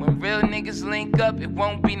out. When real niggas link up, it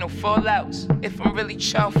won't be no fallouts. If I'm really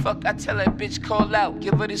tryna fuck, I tell that bitch call out.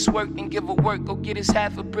 Give her this work and give her work, go get his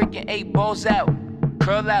half a brick and 8 balls out.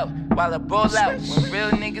 Curl out while I ball out. When real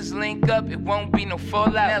niggas link up, it won't be no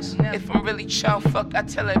fallouts. If I'm really tryna fuck, I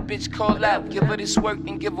tell that bitch call out. Give her this work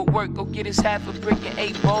and give her work, go get his half a brick and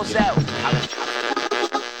 8 balls out.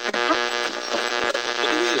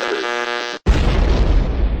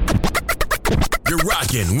 You're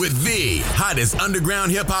rocking with the hottest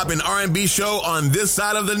underground hip-hop and R&B show on this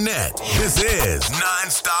side of the net. This is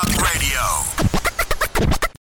Non-Stop Radio.